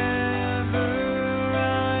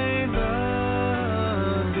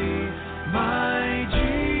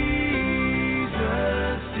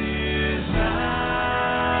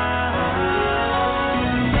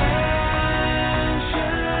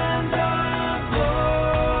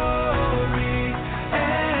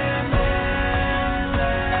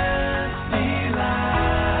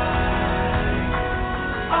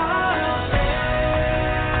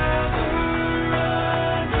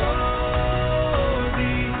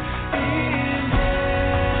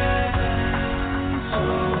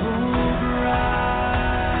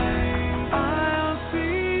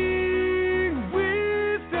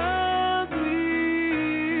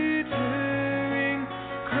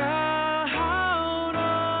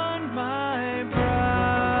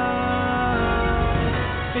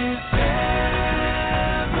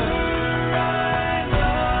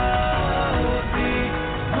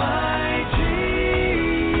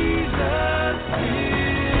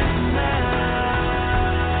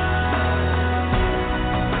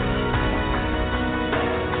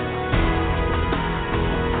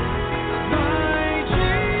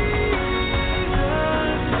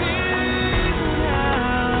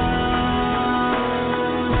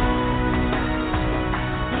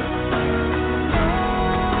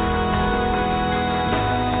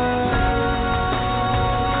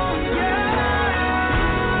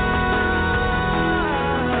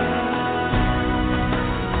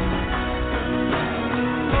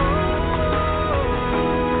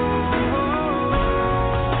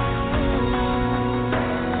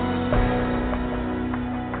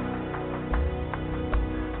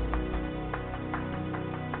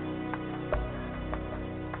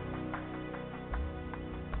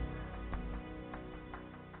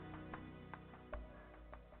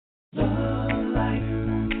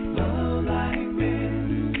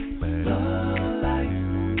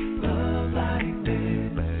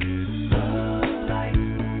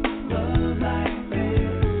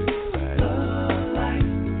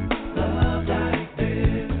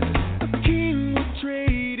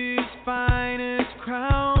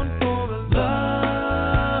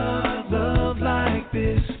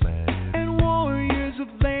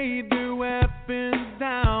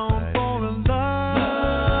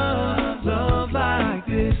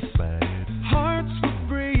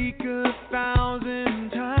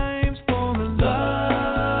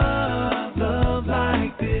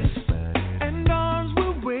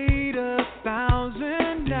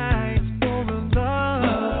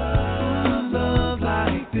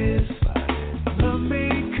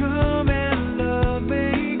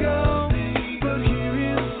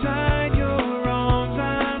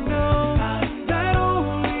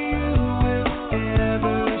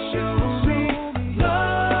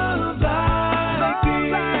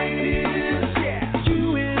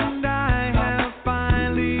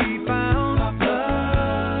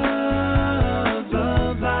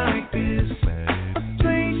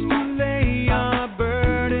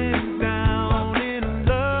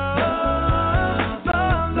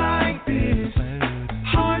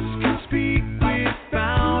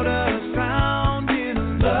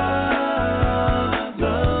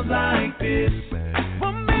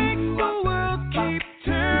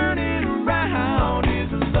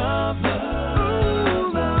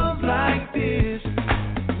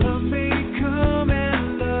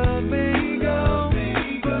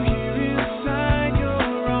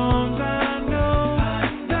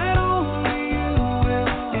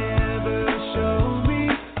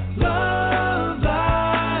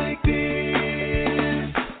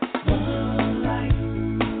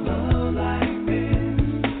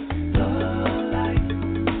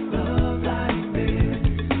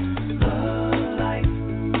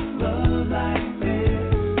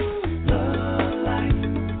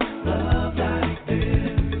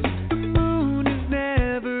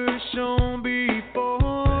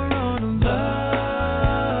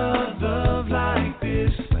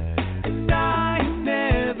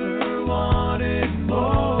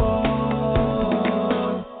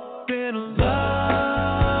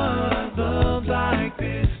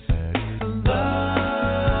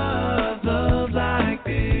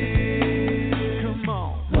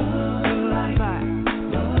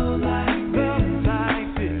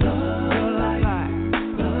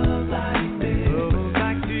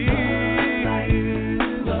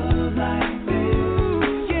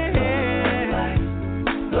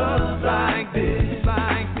love like this,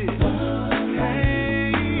 like this.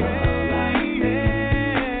 Hey, love like this,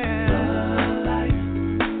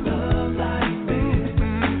 love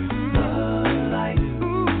like,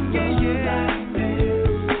 ooh, yeah,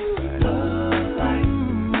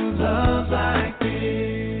 love like this.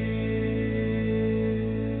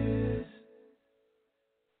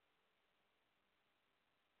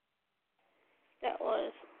 That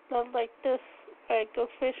was Love Like This by Go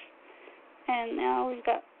Fish. And now we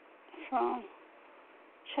got from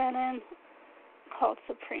Shannon called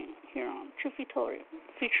Supreme here on Truth Be Told,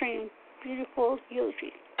 featuring Beautiful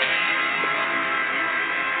Eulogy.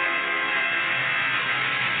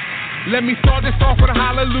 Let me start this off with a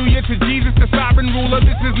hallelujah to Jesus, the sovereign ruler.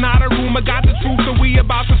 This is not a rumor, got the truth, so we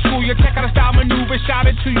about to school you. Check out a style maneuver, shout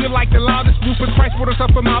it to you like the loudest Rufus Christ brought us up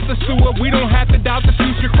from out the sewer. We don't have to doubt the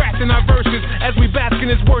future, crafting our verses as we bask in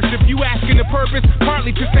his worship. You asking the purpose,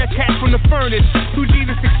 partly to fetch cash from the furnace. To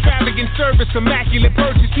Jesus' extravagant service, immaculate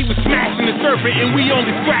purchase. He was smashing the serpent, and we only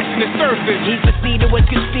scratching the surface. He's the seed that was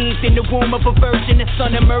conceived in the womb of a virgin. The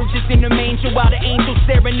son emerges in the manger while the angels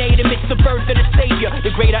serenade him. It's the birth of the Savior, the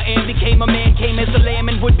great I am. Became a man, came as a lamb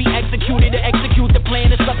and would be executed to execute the plan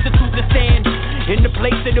to substitute the stand. In the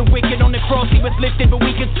place of the wicked on the cross he was lifted, but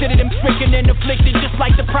we considered him stricken and afflicted, just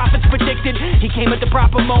like the prophets predicted. He came at the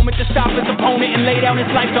proper moment to stop his opponent and lay down his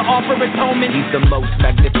life to offer atonement. He's the most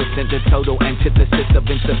magnificent, the total antithesis of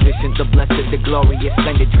insufficient, the blessed, the glorious,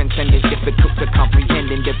 splendid, transcendent, difficult to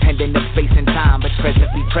comprehend, independent of space and time, but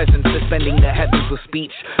presently present, suspending the heavens with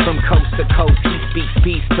speech. From coast to coast, he speaks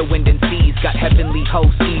peace to wind and seas, got heavenly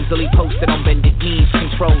hosts easily posted on bended knees,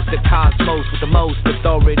 controls the cosmos with the most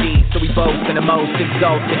authority, so we boast in the most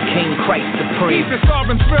exalted King Christ supreme. He's the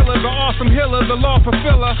sovereign thriller, the awesome healer, the law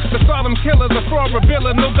fulfiller, the solemn killer, the fraud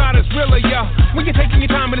revealer, no God is realer, yeah. When you're taking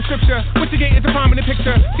your time in the scripture, what you get is a prominent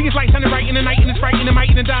picture. See his light shining bright in the night, and it's bright in the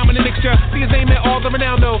might and the diamond mixture. See his name at all the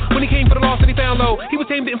renown, though. When he came for the lost that he found low, he was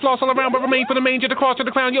tamed and floss all around, but remained for the manger, the cross to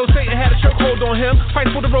the crown. Yo, Satan had a chokehold on him, fight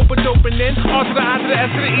for the rope, but open in. R to the I to the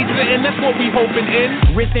S to the E to the N, that's what we hoping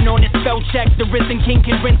in. Risen on his spell check, the risen king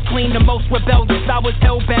can rinse clean the most rebellious. I was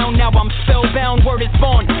hellbound, now I'm spellbound. Word is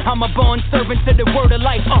born, I'm a bond servant to the word of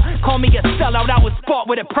life. Call me a sellout, I was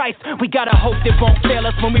bought with a price. We gotta hope that won't fail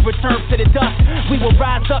us when we return to the dust. We will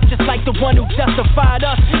rise up just like the one who justified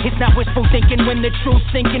us. It's not wishful thinking when the truth's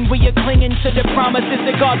sinking. We are clinging to the promises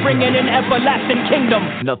of God, bringing an everlasting kingdom.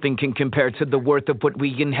 Nothing can compare to the worth of what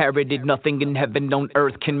we inherited. Nothing in heaven on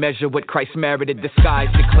earth can measure what Christ merited. The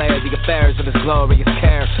skies declare the affairs of his glorious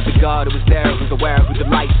care. The God who is there, who's aware, who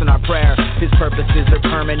delights in our prayer. His purposes are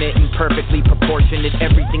permanent and perfectly proportionate.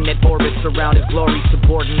 Everything that orbits around his glory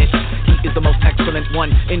subordinate. He is the most excellent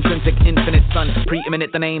one, intrinsic, infinite son,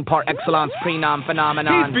 preeminent, the name par excellence, prenom,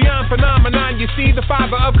 phenomenon. He's beyond phenomenon, you see, the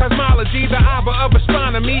father of cosmology, the Abba of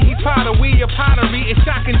astronomy. He's potter, we are pottery. It's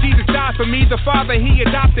shocking Jesus died for me. The father, he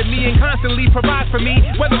adopted me and constantly provides for me.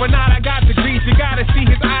 Whether or not I got degrees, you gotta see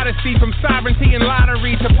his odyssey. From sovereignty and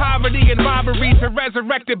lottery to poverty and robbery to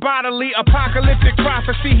resurrected bodily apocalyptic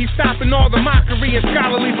prophecy. He's stopping all the mockery and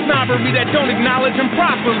scholarly snobbery that don't acknowledge him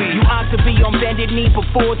properly. You ought to be on bended knee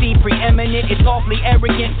before the preeminent. It's awfully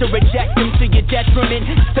arrogant to reject him to your detriment.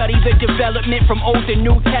 Study the development from Old to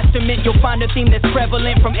New Testament. You'll find a theme that's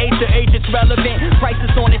prevalent from age to age. It's relevant. Christ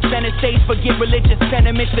is on his center stage. Forget religious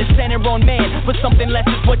sentiments that center on man. But something less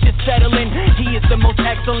is what you're settling. He is the most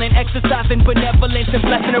excellent, exercising benevolence and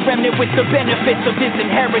blessing a remnant with the benefits of his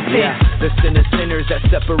inheritance. Yeah, the sin of sinners that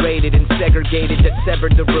separated and segregated, that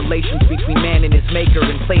severed the relations between man and his maker,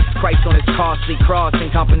 and placed Christ on his costly cross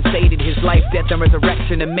and compensated his life, death, and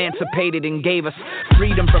resurrection, emancipated and gave us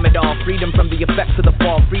freedom from it all, freedom from the effects of the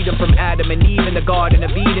fall, freedom from Adam and Eve in the Garden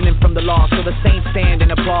of Eden, and from the law. So the saints stand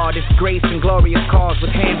and applaud his grace and glorious cause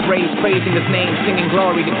with hands raised, praising his name, singing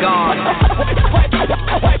glory to God.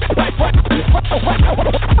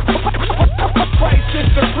 Christ is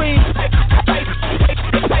supreme.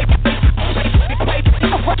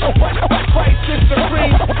 Christ is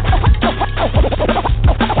supreme.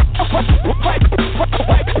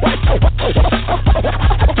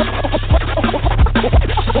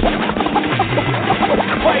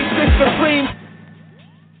 Christ is supreme.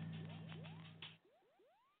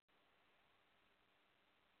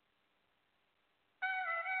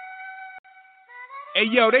 Hey,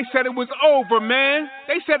 yo, they said it was over, man.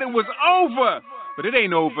 They said it was over. But it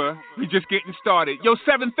ain't over. We just getting started. Yo,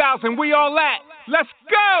 7,000, we all at. Let's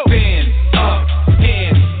go! Stand up,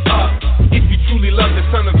 hands up. If you truly love the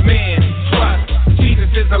Son of Man, trust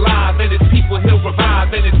Jesus is alive and his people he'll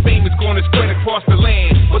revive, and his fame is going to spread across the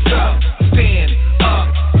land. What's up? Stand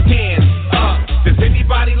up, hands up. Does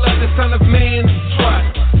anybody love the Son of Man?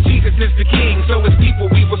 Trust Jesus is the King, so his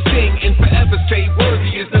people we will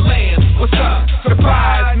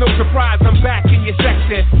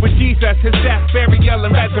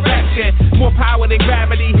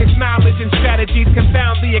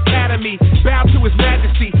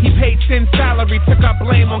took our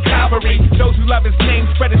blame on Calvary. Those who love his name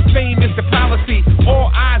spread his fame is the policy.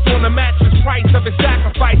 All eyes on the matchless price of his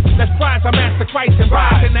sacrifice. Let's prize our master Christ and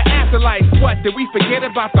rise in the afterlife. What, did we forget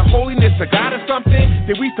about the holiness of God or something?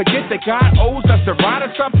 Did we forget that God owes us a ride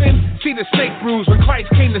or something? See the snake bruise when Christ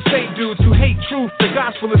came to save dudes who hate truth. The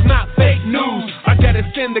gospel is not fake news. Our debt is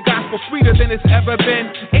sin, the gospel sweeter than it's ever been.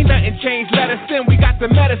 Ain't nothing changed, let us in, we got the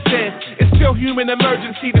medicine. It's still human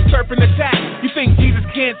emergency, the serpent attack. You think Jesus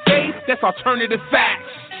can't save? That's alternative facts.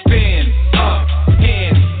 Stand up,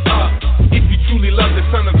 hands up. If you truly love the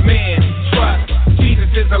Son of Man, trust Jesus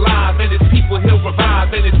is alive and his people he'll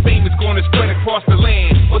revive, and his fame is going to spread across the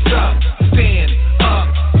land. What's up? Stand up,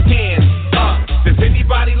 hands up. Does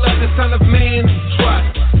anybody love the Son of Man?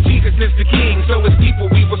 Trust Jesus is the King, so his people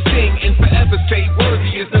we will sing and forever say,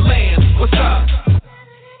 worthy is the Lamb. What's up?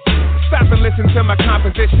 Stop and listen to my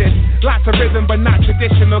composition. Lots of rhythm, but not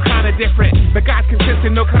traditional, kinda different. But God's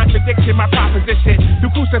consistent, no contradiction, my proposition.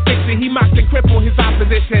 Through crucifixion, he mocked and crippled his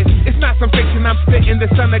opposition. It's not some fiction I'm spitting,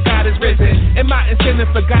 the Son of God is risen. And my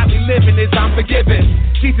incentive for godly living is I'm forgiven.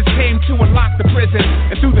 Jesus came to unlock the prison,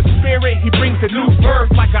 and through the Spirit, he brings a new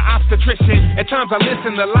birth like an obstetrician. At times I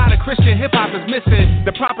listen, a lot of Christian hip-hop is missing.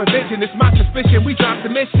 The proper vision is my suspicion, we drop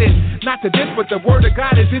the mission. Not to this, but the word of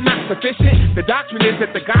God, is it not sufficient? The doctrine is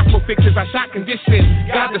that the gospel fixes our shot condition.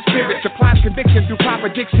 God the Spirit supplies conviction through proper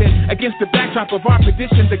diction. Against the backdrop of our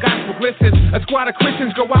tradition, the gospel glistens. A squad of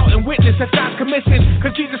Christians go out and witness that's God's commission.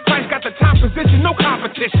 Cause Jesus Christ got the top position, no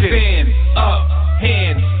competition. Stand up,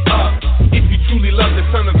 hands up. If you truly love the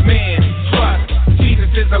Son of Man, trust Jesus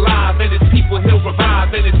is alive and his people he'll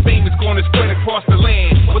revive, and his fame is going to spread across the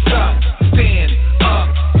land. What's up? Stand up,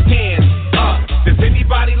 hands up. Does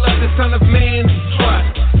anybody love the Son of Man?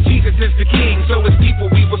 Trust Jesus is the King, so his people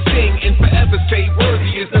we will sing and forever say,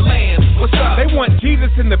 worthy is the Lamb. What's up? They want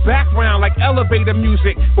Jesus in the background like elevator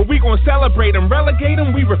music, but we gon' celebrate him, relegate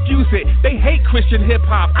him, we refuse it. They hate Christian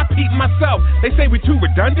hip-hop, I peep myself. They say we too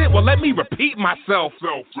redundant, well let me repeat myself.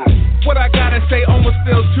 What I gotta say almost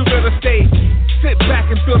feels too real estate. Sit back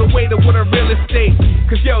and feel the weight of what a real estate.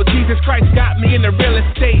 Cause yo, Jesus Christ got me in the real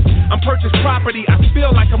estate. I'm purchased property, I feel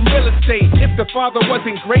like I'm real estate. If the Father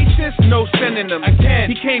wasn't gracious, no synonym. Again,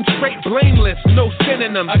 he came straight blameless, no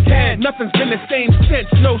synonym. Again, nothing's been the same since,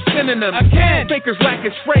 no synonym. Again, fakers lack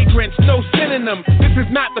its fragrance, no synonym. This is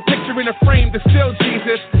not the picture in a frame to still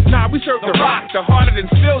Jesus. Nah, we serve the rock, the harder than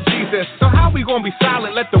still Jesus. So how we gonna be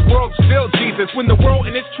silent, let the world still Jesus? When the world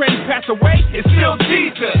and its trends pass away, it's still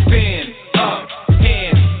Jesus. Stand up,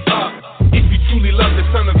 hands up. If you truly love the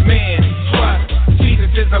Son of Man, trust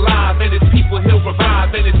Jesus is alive and his people he'll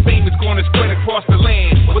revive, and his fame is going to spread across the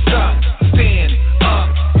land. What's up? Stand up,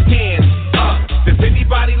 hands up. Does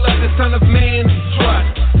anybody love the Son of Man?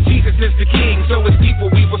 Trust Jesus is the King, so his people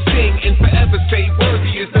we will sing and forever say,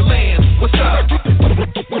 worthy is the Lamb. What's up?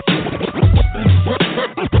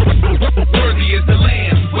 Worthy is the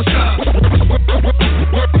Lamb. What's up?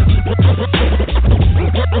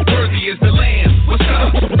 Worthy is the Lamb. What's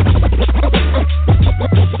up?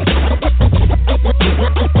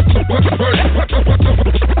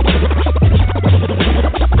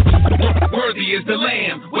 Worthy is the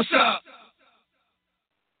Lamb. What's up?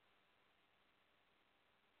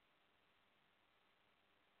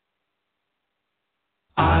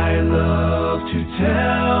 I love to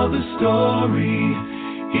tell the story.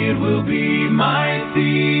 It will be my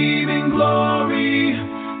theme and glory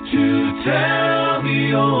to tell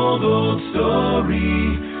the old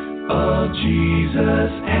story of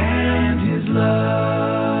Jesus and his love.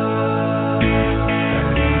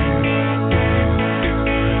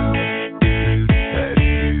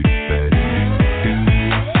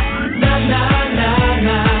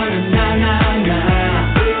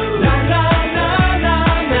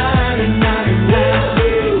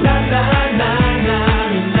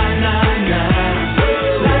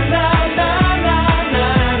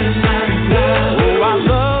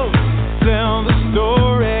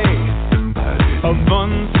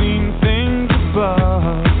 Unseen things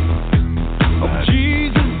above.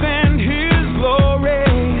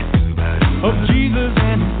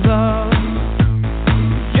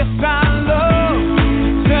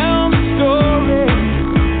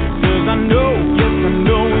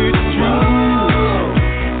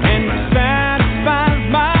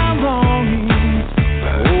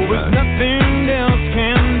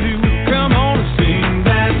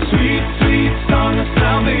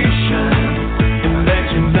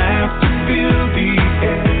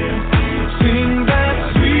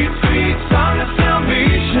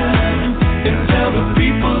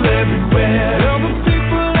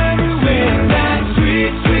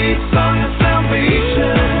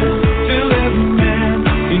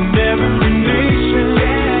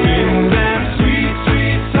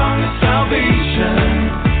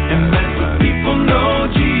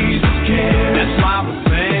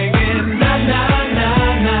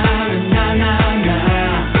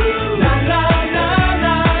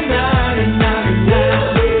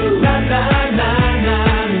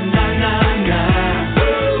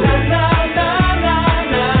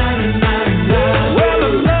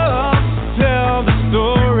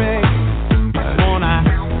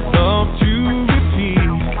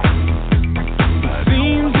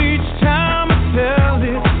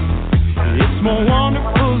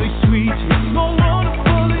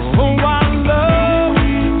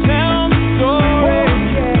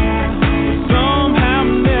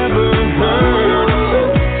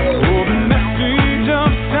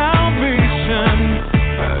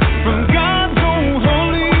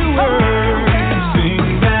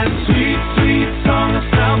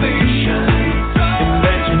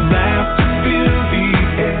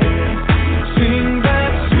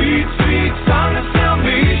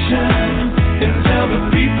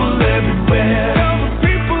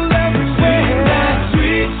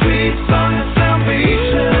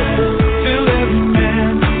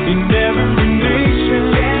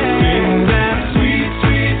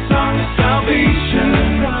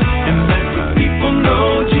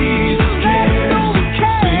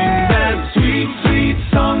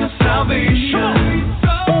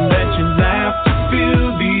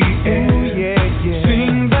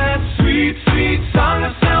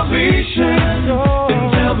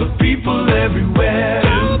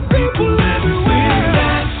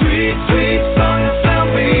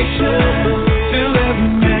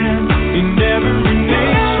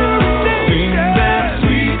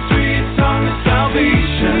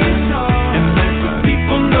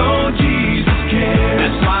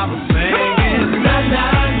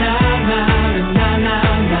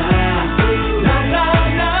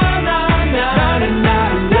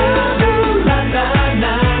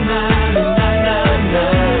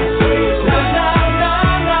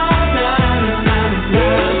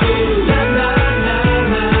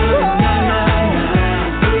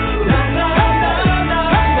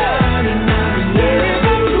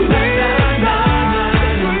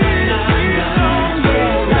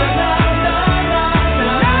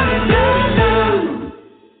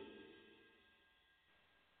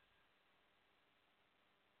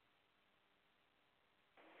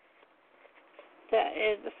 that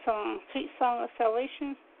is the song Sweet Song of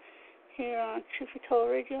Salvation here on Truth Be Told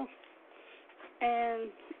Radio.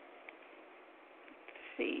 And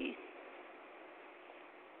let's see.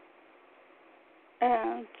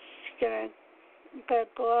 Gonna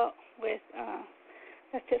go out with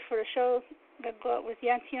that's it for the show. Gonna go out with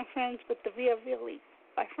Yancy and Friends with the Via Vili.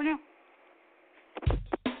 Bye for now.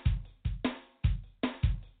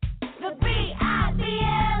 The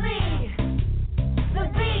B-I-B-L-E. The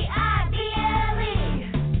B-I-B-L-E.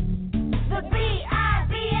 The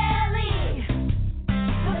B-I-B-L-E.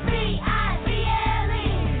 The B-I-B-L-E.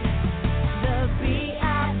 The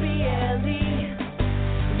B-I-B-L-E.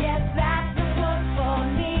 Yes, that's the book for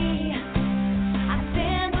me. I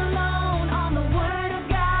stand alone on the Word of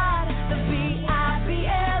God. The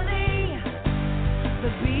B-I-B-L-E.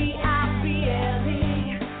 The B-I-B-L-E.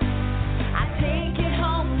 I take it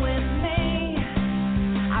home with me.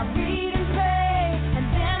 I read and pray and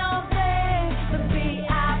then obey. The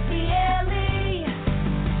B-I-B-L-E.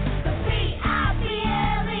 The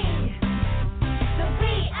B-I-B-L-E. The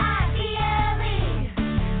B-I-B-L-E.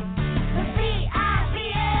 The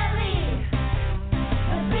B-I-B-L-E.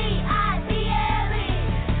 The B-I-B-L-E.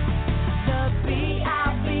 The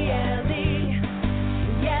B-I-B-L-E.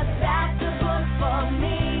 Yes, that's the book for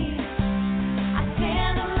me. I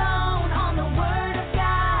stand alone on the Word of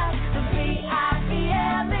God. The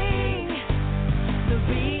B-I-B-L-E. The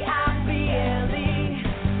B-I-B-L-E.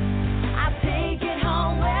 I take it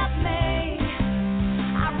home with me.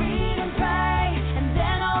 I read and pray and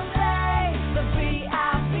then obey. The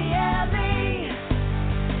B-I-B-L-E.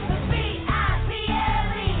 The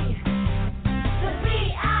B-I-B-L-E. The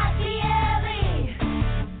B-I-B-L-E.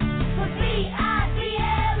 The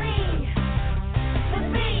B-I-B-L-E. The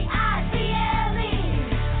B-I-B-L-E.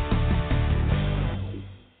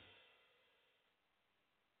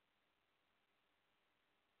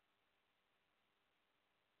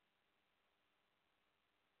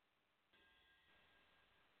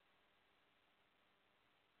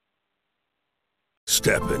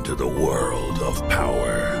 Step into the world of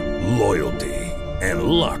power, loyalty, and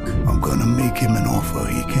luck. I'm gonna make him an offer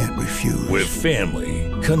he can't refuse. With family,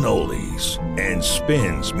 cannolis, and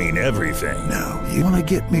spins mean everything. Now, you wanna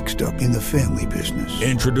get mixed up in the family business.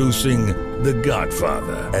 Introducing The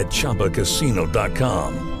Godfather at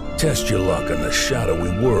ChumbaCasino.com. Test your luck in the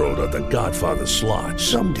shadowy world of The Godfather slot.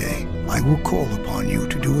 Someday, I will call upon you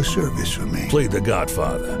to do a service for me. Play The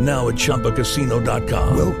Godfather now at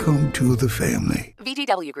ChumbaCasino.com. Welcome to the family.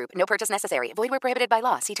 VGW Group. No purchase necessary. Void where prohibited by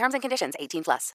law. See terms and conditions. 18+.